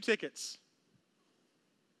 582 tickets.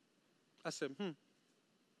 I said,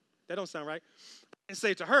 that don't sound right. And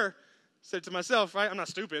say it to her, say it to myself, right? I'm not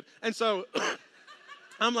stupid. And so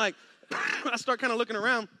I'm like, I start kind of looking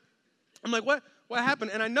around. I'm like, what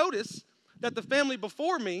happened? And I notice that the family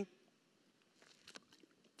before me,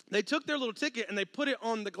 they took their little ticket and they put it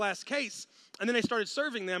on the glass case, and then they started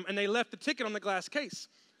serving them, and they left the ticket on the glass case.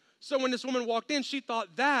 So when this woman walked in, she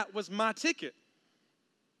thought that was my ticket.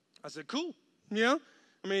 I said, cool,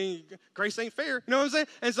 grace ain't fair, you know what I'm saying?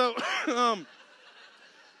 And so,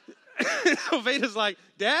 so Veda's like,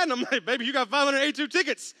 Dad, and I'm like, baby, you got 582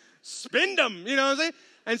 tickets, spend them, you know what I'm saying?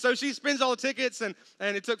 And so she spends all the tickets, and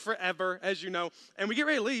it took forever, as you know, and we get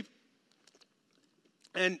ready to leave,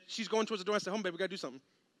 and she's going towards the door. I said, home, baby, we got to do something.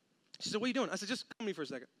 She said, what are you doing? I said, just come to me for a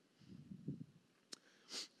second.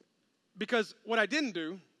 Because what I didn't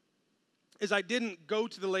do is I didn't go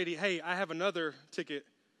to the lady, hey, I have another ticket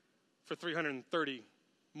for 330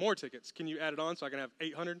 more tickets. Can you add it on so I can have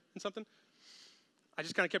 800 and something? I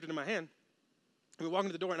just kind of kept it in my hand. We walked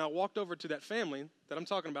into the door, and I walked over to that family that I'm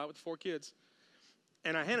talking about with 4 kids,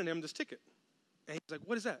 and I handed him this ticket. And he's like,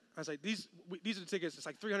 what is that? I was like, these are the tickets. It's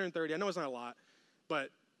like 330. I know it's not a lot, but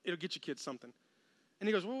it'll get your kids something. And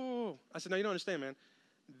he goes, whoa. I said, no, you don't understand, man.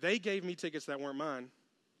 They gave me tickets that weren't mine,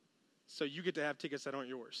 so you get to have tickets that aren't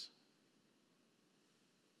yours.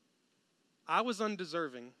 I was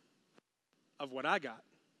undeserving of what I got,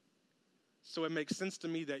 so it makes sense to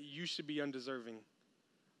me that you should be undeserving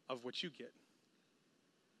of what you get.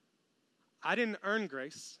 I didn't earn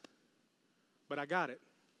grace, but I got it.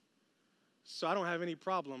 So I don't have any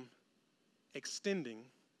problem extending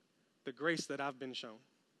the grace that I've been shown.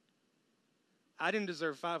 I didn't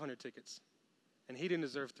deserve 500 tickets, and he didn't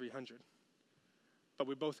deserve 300. But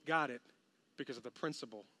we both got it because of the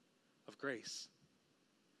principle of grace.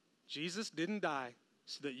 Jesus didn't die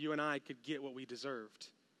so that you and I could get what we deserved.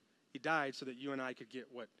 He died so that you and I could get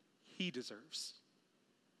what he deserves.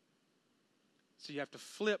 So you have to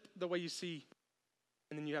flip the way you see,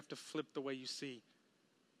 and then you have to flip the way you see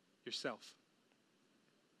yourself.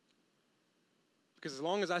 Because as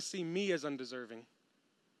long as I see me as undeserving,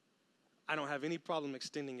 I don't have any problem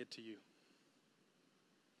extending it to you.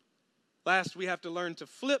 Last, we have to learn to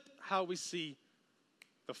flip how we see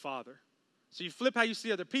the Father. So you flip how you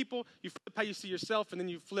see other people, you flip how you see yourself, and then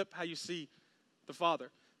you flip how you see the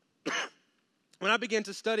Father. When I began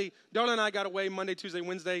to study, Darla and I got away Monday, Tuesday,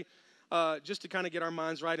 Wednesday, just to kind of get our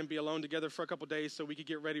minds right and be alone together for a couple days so we could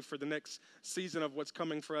get ready for the next season of what's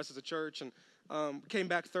coming for us as a church. And came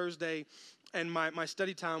back Thursday, and my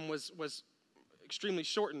study time was extremely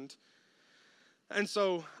shortened. And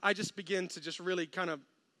so I just began to just really kind of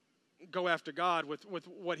go after God with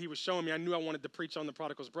what he was showing me. I knew I wanted to preach on the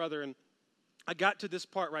prodigal's brother, and I got to this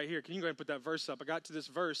part right here. Can you go ahead and put that verse up? I got to this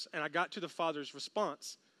verse, and I got to the father's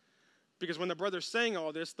response. Because when the brother's saying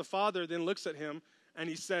all this, the father then looks at him, and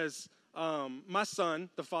he says, my son,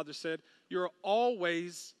 the father said, you're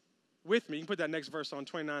always with me. You can put that next verse on,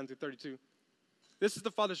 29 through 32. This is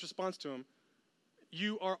the father's response to him.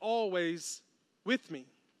 You are always with me.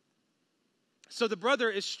 So the brother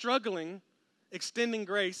is struggling, extending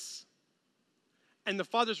grace, and the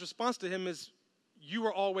father's response to him is, you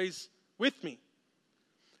are always with me.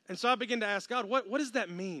 And so I begin to ask God, what does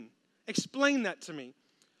that mean? Explain that to me.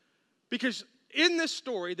 Because in this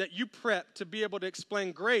story that you prep to be able to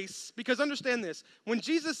explain grace, because understand this, when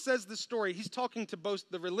Jesus says this story, he's talking to both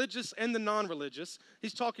the religious and the non-religious.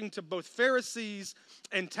 He's talking to both Pharisees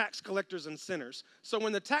and tax collectors and sinners. So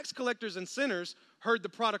when the tax collectors and sinners heard the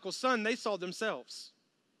prodigal son, they saw themselves,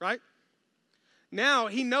 right? Now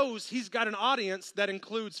he knows he's got an audience that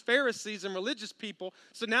includes Pharisees and religious people,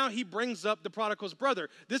 so now he brings up the prodigal's brother.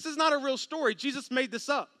 This is not a real story. Jesus made this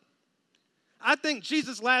up. I think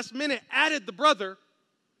Jesus last minute added the brother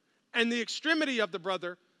and the extremity of the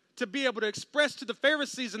brother to be able to express to the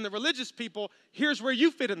Pharisees and the religious people, here's where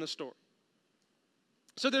you fit in the story.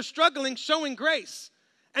 So they're struggling, showing grace.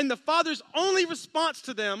 And the father's only response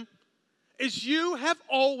to them is, you have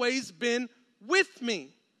always been with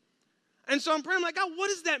me. And so I'm praying, I'm like, God, what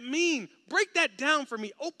does that mean? Break that down for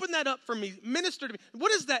me. Open that up for me. Minister to me.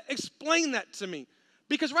 What is that? Explain that to me.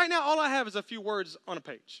 Because right now, all I have is a few words on a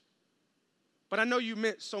page. But I know you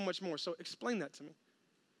meant so much more, so explain that to me.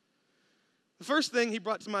 The first thing he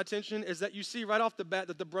brought to my attention is that you see right off the bat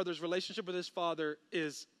that the brother's relationship with his father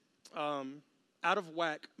is out of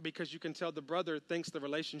whack, because you can tell the brother thinks the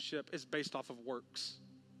relationship is based off of works.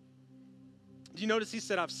 Do you notice he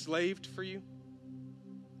said, I've slaved for you?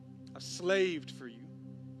 I've slaved for you.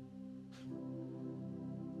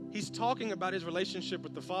 He's talking about his relationship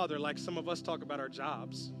with the father like some of us talk about our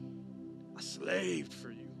jobs. I slaved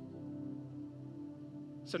for you.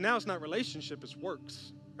 So now it's not relationship, it's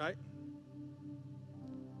works, right?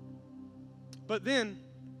 But then,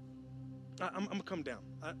 I'm going to come down.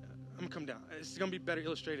 I'm going to come down. It's going to be better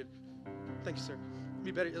illustrated. Thank you, sir. It'll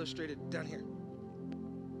be better illustrated down here.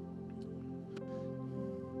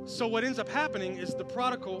 So what ends up happening is the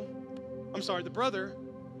brother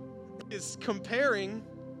is comparing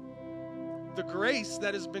the grace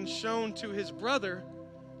that has been shown to his brother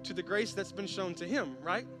to the grace that's been shown to him,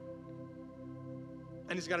 right?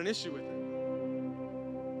 And he's got an issue with it.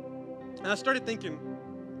 And I started thinking,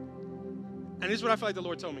 and this is what I feel like the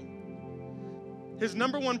Lord told me. His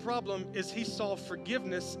number one problem is he saw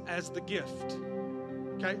forgiveness as the gift.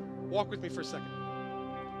 Okay? Walk with me for a second.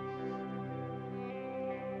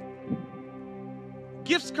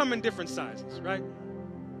 Gifts come in different sizes, right?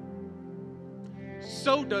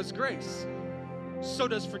 So does grace. So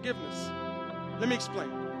does forgiveness. Let me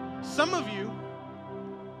explain. Some of you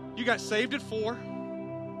got saved at 4,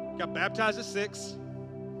 got baptized at 6,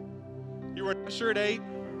 you were usher at 8,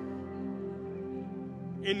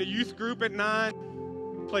 in the youth group at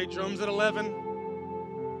 9, played drums at 11.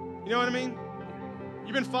 You know what I mean?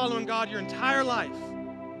 You've been following God your entire life.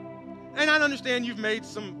 And I understand you've made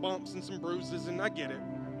some bumps and some bruises, and I get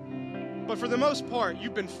it. But for the most part,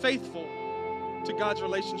 you've been faithful to God's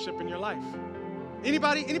relationship in your life.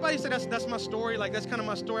 Anybody say that's my story? Like, that's kind of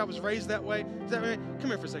my story. I was raised that way. Is that right? Come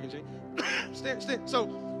here for a second, Jenny. stand. So,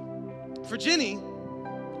 for Jenny,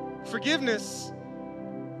 forgiveness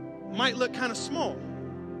might look kind of small.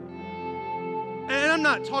 And I'm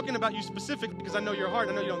not talking about you specifically because I know your heart.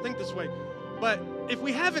 I know you don't think this way. But if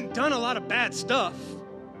we haven't done a lot of bad stuff,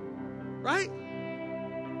 right?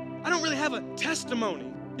 I don't really have a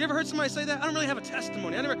testimony. You ever heard somebody say that? I don't really have a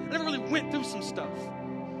testimony. I never really went through some stuff.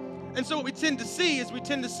 And so what we tend to see is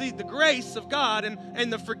the grace of God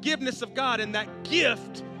and the forgiveness of God and that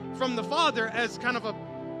gift from the Father as kind of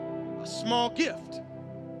a small gift.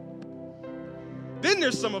 Then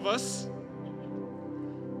there's some of us,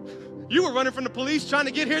 you were running from the police trying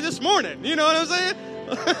to get here this morning. You know what I'm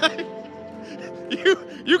saying?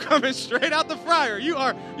 You coming straight out the fryer. You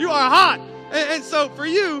are hot. And so for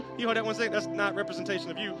you hold that one second. That's not representation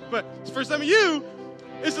of you. But for some of you,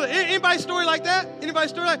 it's anybody's story like that?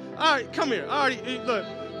 Anybody's story like, all right, come here. Look,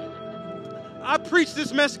 I preached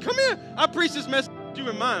this message. Come here. I preached this message you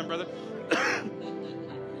in mind, brother.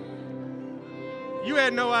 You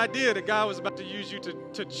had no idea that God was about to use you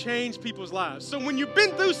to change people's lives. So when you've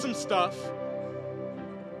been through some stuff,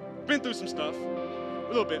 a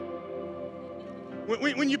little bit.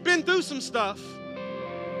 When you've been through some stuff,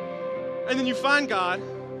 and then you find God,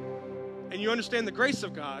 and you understand the grace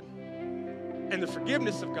of God, and the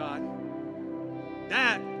forgiveness of God,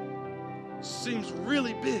 that seems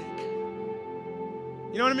really big.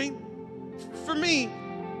 You know what I mean? For me,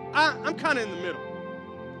 I'm kind of in the middle.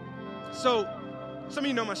 So some of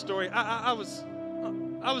you know my story. I was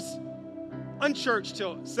unchurched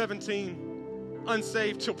till 17,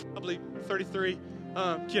 unsaved till probably 33.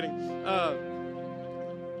 Kidding.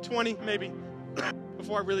 20 maybe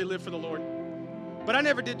before I really lived for the Lord. But I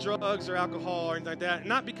never did drugs or alcohol or anything like that.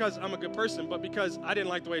 Not because I'm a good person, but because I didn't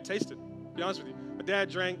like the way it tasted. To be honest with you. My dad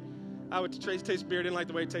drank. I would taste beer. Didn't like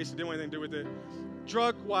the way it tasted. Didn't want anything to do with it.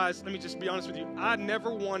 Drug-wise, let me just be honest with you. I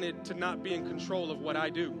never wanted to not be in control of what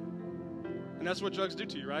I do. And that's what drugs do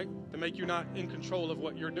to you, right? They make you not in control of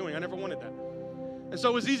what you're doing. I never wanted that. And so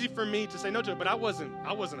it was easy for me to say no to it, but I wasn't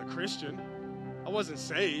a Christian. I wasn't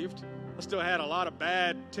saved. I still had a lot of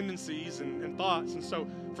bad tendencies and thoughts. And so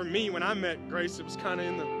for me, when I met Grace, it was kind of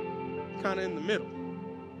in the middle.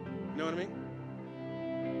 You know what I mean?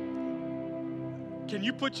 Can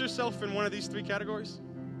you put yourself in one of these three categories?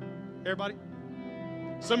 Everybody?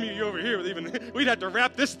 Some of you over here, we'd have to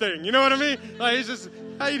wrap this thing. You know what I mean? Like, it's just,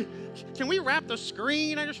 can we wrap the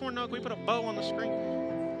screen? I just want to know, can we put a bow on the screen?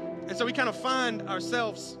 And so we kind of find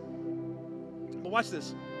ourselves. But watch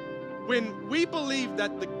this. When we believe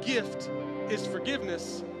that the gift is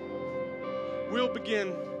forgiveness, we'll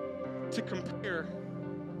begin to compare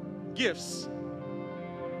gifts.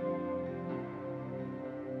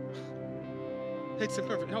 Hey, Tim,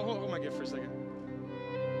 hold my gift for a second.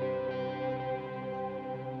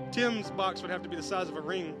 Tim's box would have to be the size of a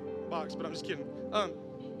ring box, but I'm just kidding. And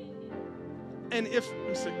let me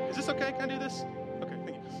see, is this okay? Can I do this? Okay,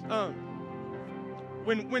 thank you.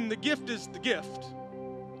 When the gift is the gift,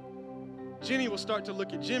 Jenny will start to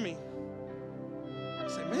look at Jimmy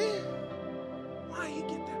and say, man, why did he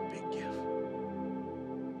get that big gift?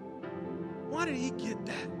 Why did he get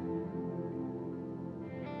that?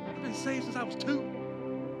 I've been saved since I was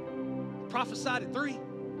 2. Prophesied at 3.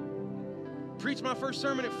 Preached my first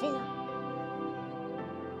sermon at 4.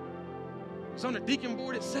 Was on the deacon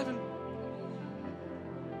board at 7.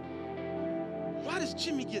 Why does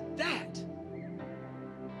Jimmy get that?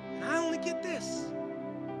 And I only get this.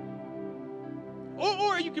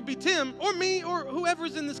 Or you could be Tim or me or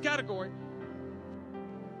whoever's in this category.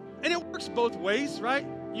 And it works both ways, right?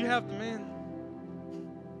 You have the man.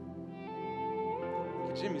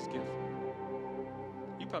 Look at Jimmy's gift.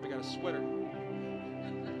 You probably got a sweater.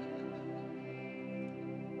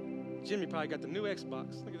 Jimmy probably got the new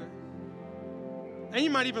Xbox. Look at that. And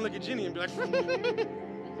you might even look at Jenny and be like,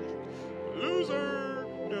 loser.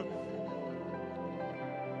 Yeah.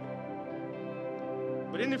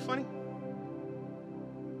 But isn't it funny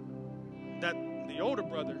that the older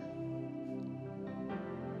brother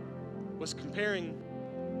was comparing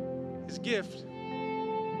his gift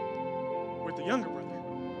with the younger brother?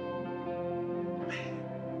 Man,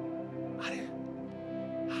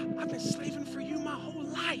 I've been slaving for you my whole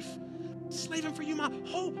life. Slaving for you my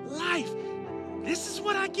whole life. This is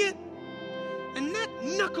what I get. And that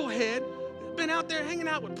knucklehead been out there hanging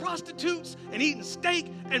out with prostitutes and eating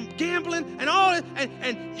steak and gambling and all that,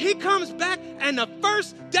 and he comes back, and the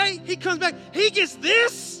first day he comes back, he gets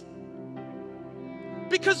this.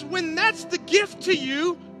 Because when that's the gift to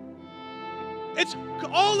you, it's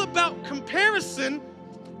all about comparison,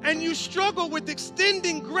 and you struggle with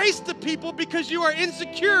extending grace to people because you are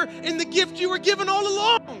insecure in the gift you were given all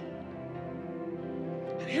along.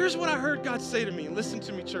 And here's what I heard God say to me. Listen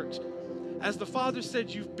to me, church. As the Father said,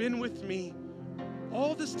 you've been with me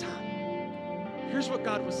all this time. Here's what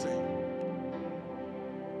God was saying.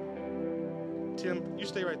 Tim, you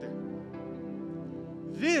stay right there.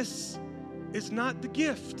 This is not the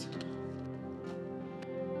gift.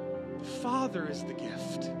 The Father is the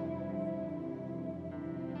gift.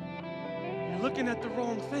 You're looking at the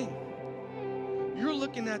wrong thing. You're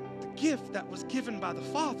looking at the gift that was given by the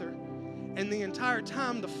Father, and the entire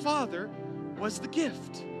time the Father was the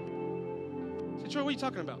gift. So, Troy, what are you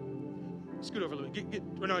talking about? Scoot over a little.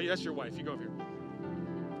 Oh, no, that's your wife. You go over here.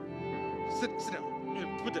 Sit down.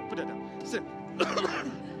 Put that down. Sit.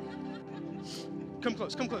 Come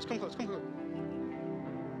close.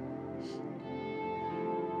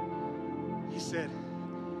 He said,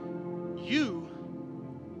 you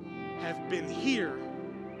have been here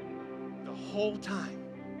the whole time.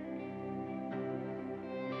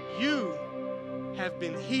 You have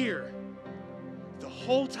been here the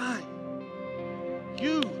whole time.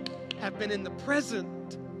 You have been in the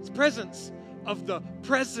presence of the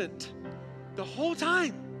present the whole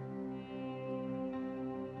time.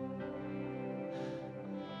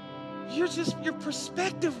 Your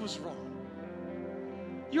perspective was wrong.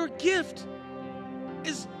 Your gift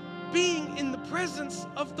is being in the presence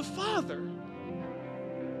of the Father.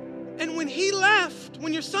 And when he left,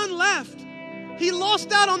 when your son left, he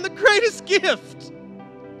lost out on the greatest gift.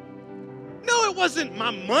 No, it wasn't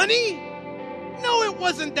my money. No, it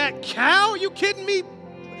wasn't that cow. Are you kidding me?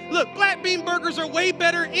 Look, black bean burgers are way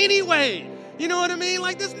better anyway. You know what I mean?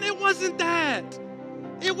 Like this, it wasn't that.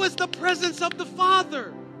 It was the presence of the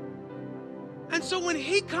Father. And so when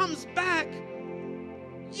he comes back,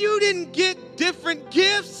 you didn't get different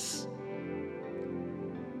gifts.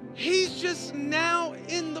 He's just now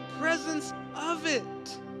in the presence of it.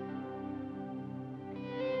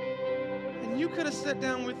 And you could have sat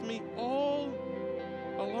down with me all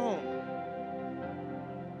along.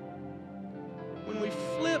 When we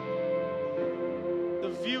flip the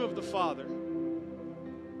view of the Father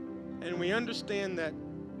and we understand that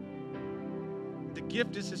the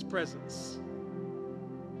gift is his presence,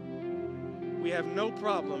 we have no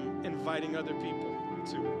problem inviting other people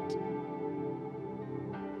to it.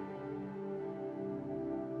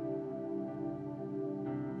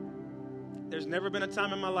 There's never been a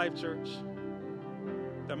time in my life, church,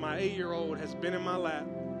 that my 8-year-old has been in my lap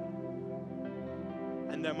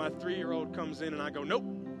and that my 3-year-old comes in and I go, nope.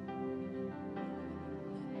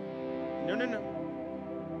 No.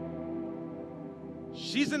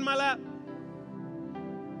 She's in my lap.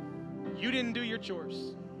 You didn't do your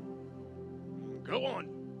chores. Go on.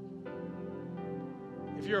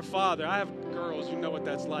 If you're a father, I have girls, you know what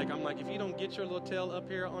that's like. I'm like, if you don't get your little tail up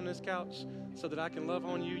here on this couch so that I can love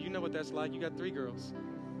on you, you know what that's like. You got 3 girls.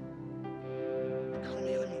 Come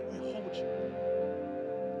here, let me hold you.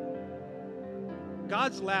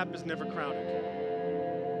 God's lap is never crowded.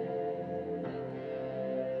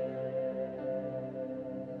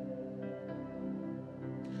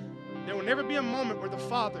 There will never be a moment where the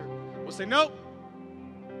Father will say, nope.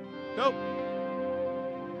 Yep.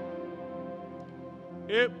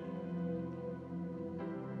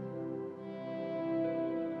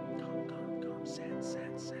 Calm.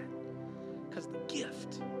 Sad. Because the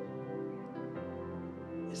gift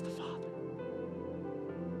is the Father.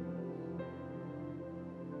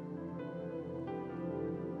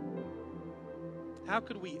 How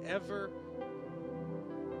could we ever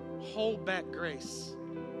hold back grace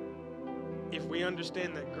if we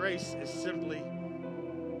understand that grace is simply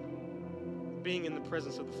being in the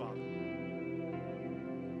presence of the Father?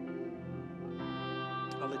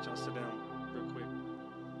 I'll let y'all sit down real quick.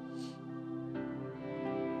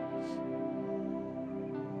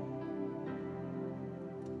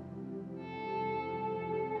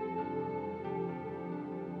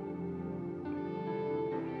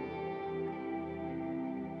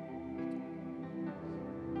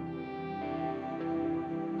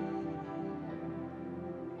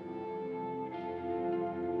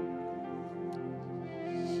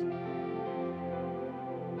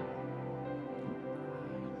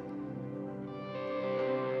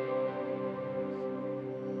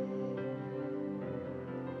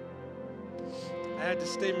 I had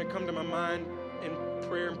this statement come to my mind in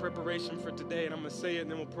prayer and preparation for today, and I'm going to say it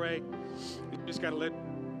and then we'll pray. You just got to let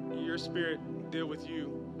your spirit deal with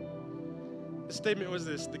you. The statement was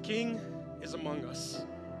this: the King is among us.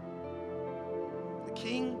 The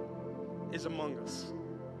King is among us.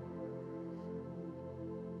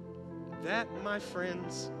 That, my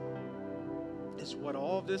friends, is what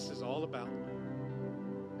all this is all about.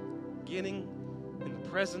 Getting in the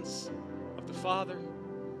presence of the Father,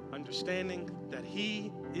 understanding that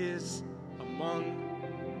he is among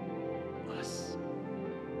us.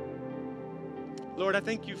 Lord, I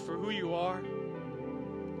thank you for who you are,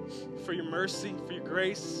 for your mercy, for your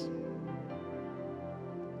grace.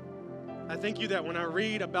 I thank you that when I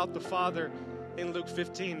read about the Father in Luke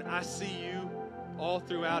 15, I see you all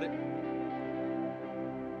throughout it.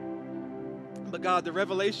 But God, the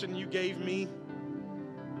revelation you gave me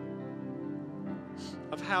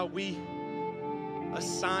of how we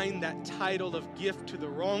assign that title of gift to the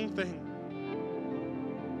wrong thing,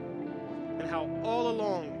 and how all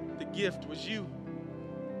along the gift was you.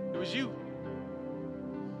 It was you.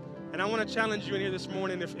 And I want to challenge you in here this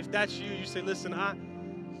morning. If that's you, you say, listen,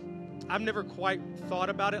 I've never quite thought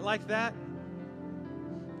about it like that.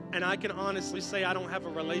 And I can honestly say I don't have a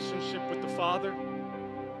relationship with the Father.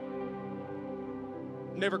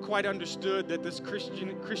 Never quite understood that this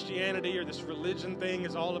Christianity or this religion thing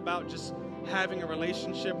is all about just having a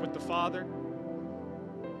relationship with the Father.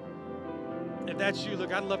 If that's you,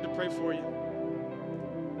 look, I'd love to pray for you.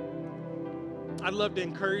 I'd love to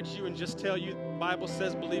encourage you and just tell you, the Bible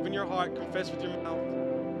says, believe in your heart, confess with your mouth.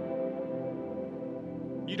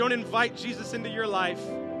 You don't invite Jesus into your life,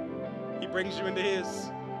 he brings you into his.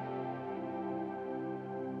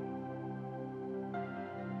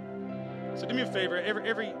 So do me a favor,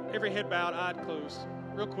 every head bowed, eye closed,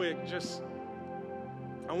 real quick, just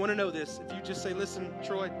I want to know this. If you just say, listen,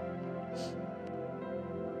 Troy,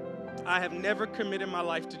 I have never committed my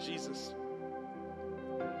life to Jesus.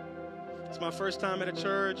 It's my first time at a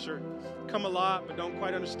church, or come a lot but don't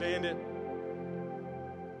quite understand it.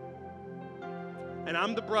 And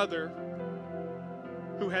I'm the brother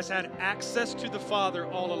who has had access to the Father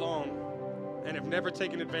all along and have never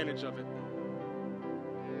taken advantage of it.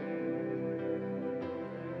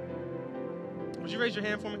 Would you raise your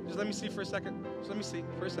hand for me? Just let me see for a second. Just let me see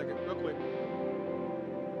for a second, real quick.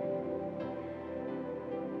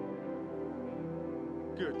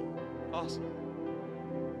 Good. Awesome.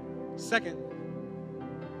 Second,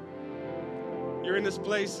 you're in this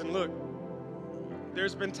place, and look,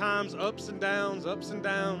 there's been times, ups and downs,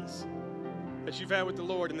 that you've had with the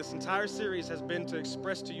Lord, and this entire series has been to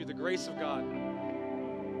express to you the grace of God.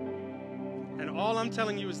 And all I'm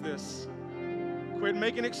telling you is this: quit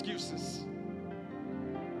making excuses.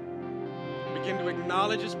 Begin to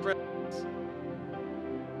acknowledge His presence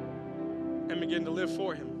and begin to live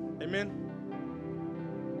for Him. Amen?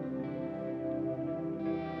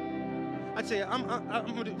 I tell you, I'm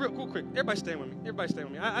going to do real quick. Everybody stand with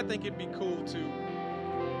me. I think it'd be cool to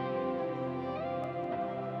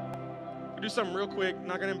do something real quick.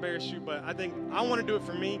 Not going to embarrass you, but I want to do it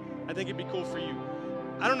for me. I think it'd be cool for you.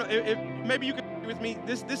 I don't know if maybe you can agree with me.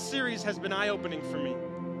 This series has been eye-opening for me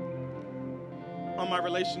on my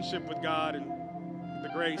relationship with God and the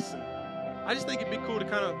grace. And I just think it'd be cool to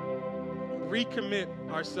kind of recommit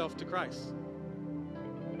ourselves to Christ.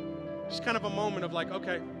 Just kind of a moment of like,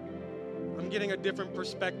 okay, I'm getting a different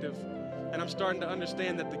perspective, and I'm starting to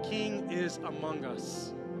understand that the King is among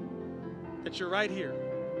us, that you're right here.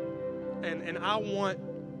 And I want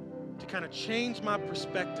to kind of change my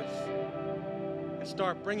perspective and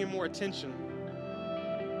start bringing more attention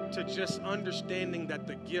to just understanding that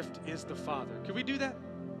the gift is the Father. Can we do that?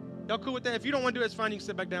 Y'all cool with that? If you don't want to do it, it's fine. You can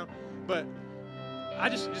sit back down. But I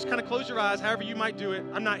just kind of close your eyes, however you might do it.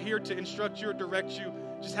 I'm not here to instruct you or direct you.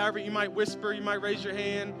 Just however you might whisper, you might raise your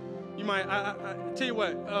hand. You might, I tell you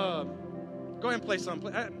what, go ahead and play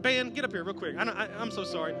something. Band, get up here real quick. I'm so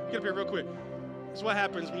sorry. Get up here real quick. That's what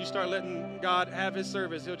happens when you start letting God have His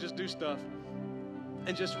service. He'll just do stuff.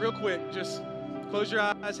 And just real quick, just close your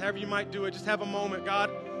eyes, however you might do it. Just have a moment. God,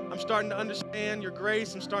 I'm starting to understand your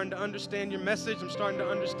grace. I'm starting to understand your message. I'm starting to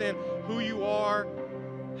understand who you are,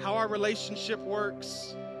 how our relationship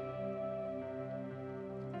works.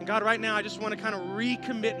 And God, right now, I just want to kind of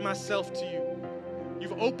recommit myself to you.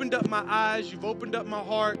 You've opened up my eyes. You've opened up my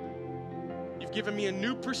heart. You've given me a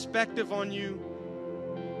new perspective on you.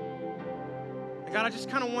 And God, I just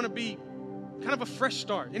kind of want to be kind of a fresh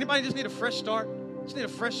start. Anybody just need a fresh start? Just need a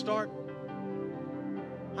fresh start.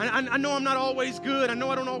 I know I'm not always good. I know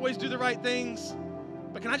I don't always do the right things.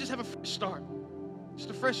 But can I just have a fresh start? Just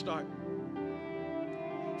a fresh start.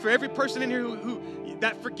 For every person in here who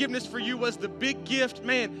that forgiveness for you was the big gift,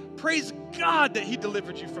 man, praise God that He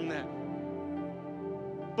delivered you from that.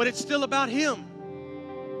 But it's still about Him.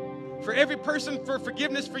 For every person, for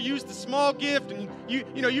forgiveness for you is the small gift, and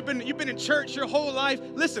you've been in church your whole life.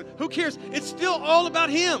 Listen, who cares? It's still all about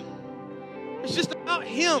Him. It's just about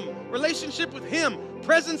Him, relationship with Him,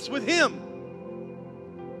 presence with Him.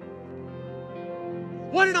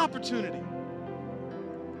 What an opportunity.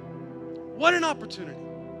 What an opportunity.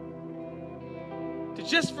 To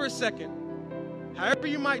just for a second, however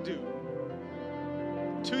you might do,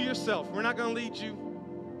 to yourself. We're not going to lead you.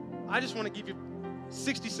 I just want to give you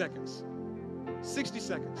 60 seconds. 60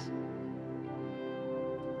 seconds.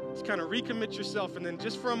 Just kind of recommit yourself, and then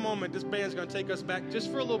just for a moment, this band's going to take us back just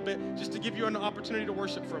for a little bit, just to give you an opportunity to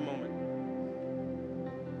worship for a moment.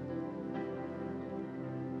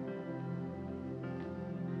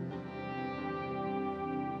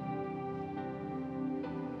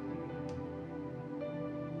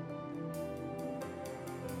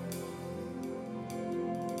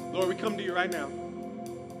 Lord, we come to you right now.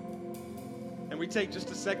 And we take just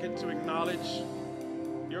a second to acknowledge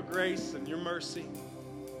your grace and your mercy.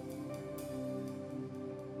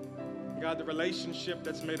 God, the relationship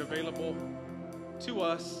that's made available to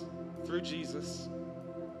us through Jesus.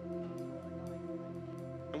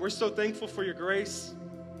 And we're so thankful for your grace.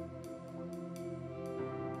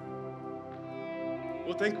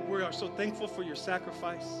 We are so thankful for your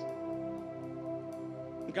sacrifice.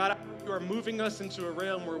 And God, you are moving us into a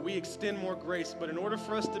realm where we extend more grace, but in order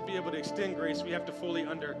for us to be able to extend grace, we have to fully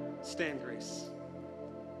understand grace.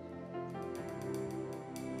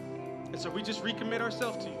 And so we just recommit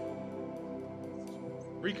ourselves to you.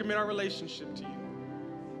 Recommit our relationship to you.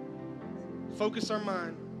 Focus our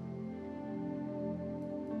mind.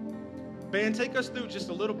 Band, take us through just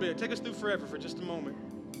a little bit. Take us through forever for just a moment.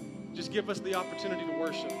 Just give us the opportunity to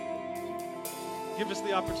worship. Give us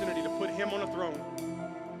the opportunity to put him on a throne,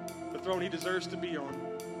 the throne he deserves to be on.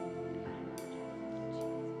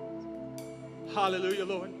 Hallelujah,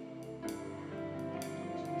 Lord.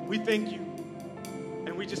 We thank you,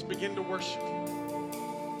 and we just begin to worship you.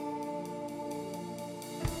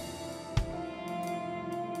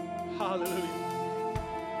 Hallelujah.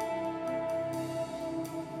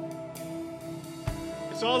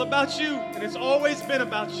 It's all about you, and it's always been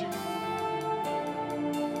about you.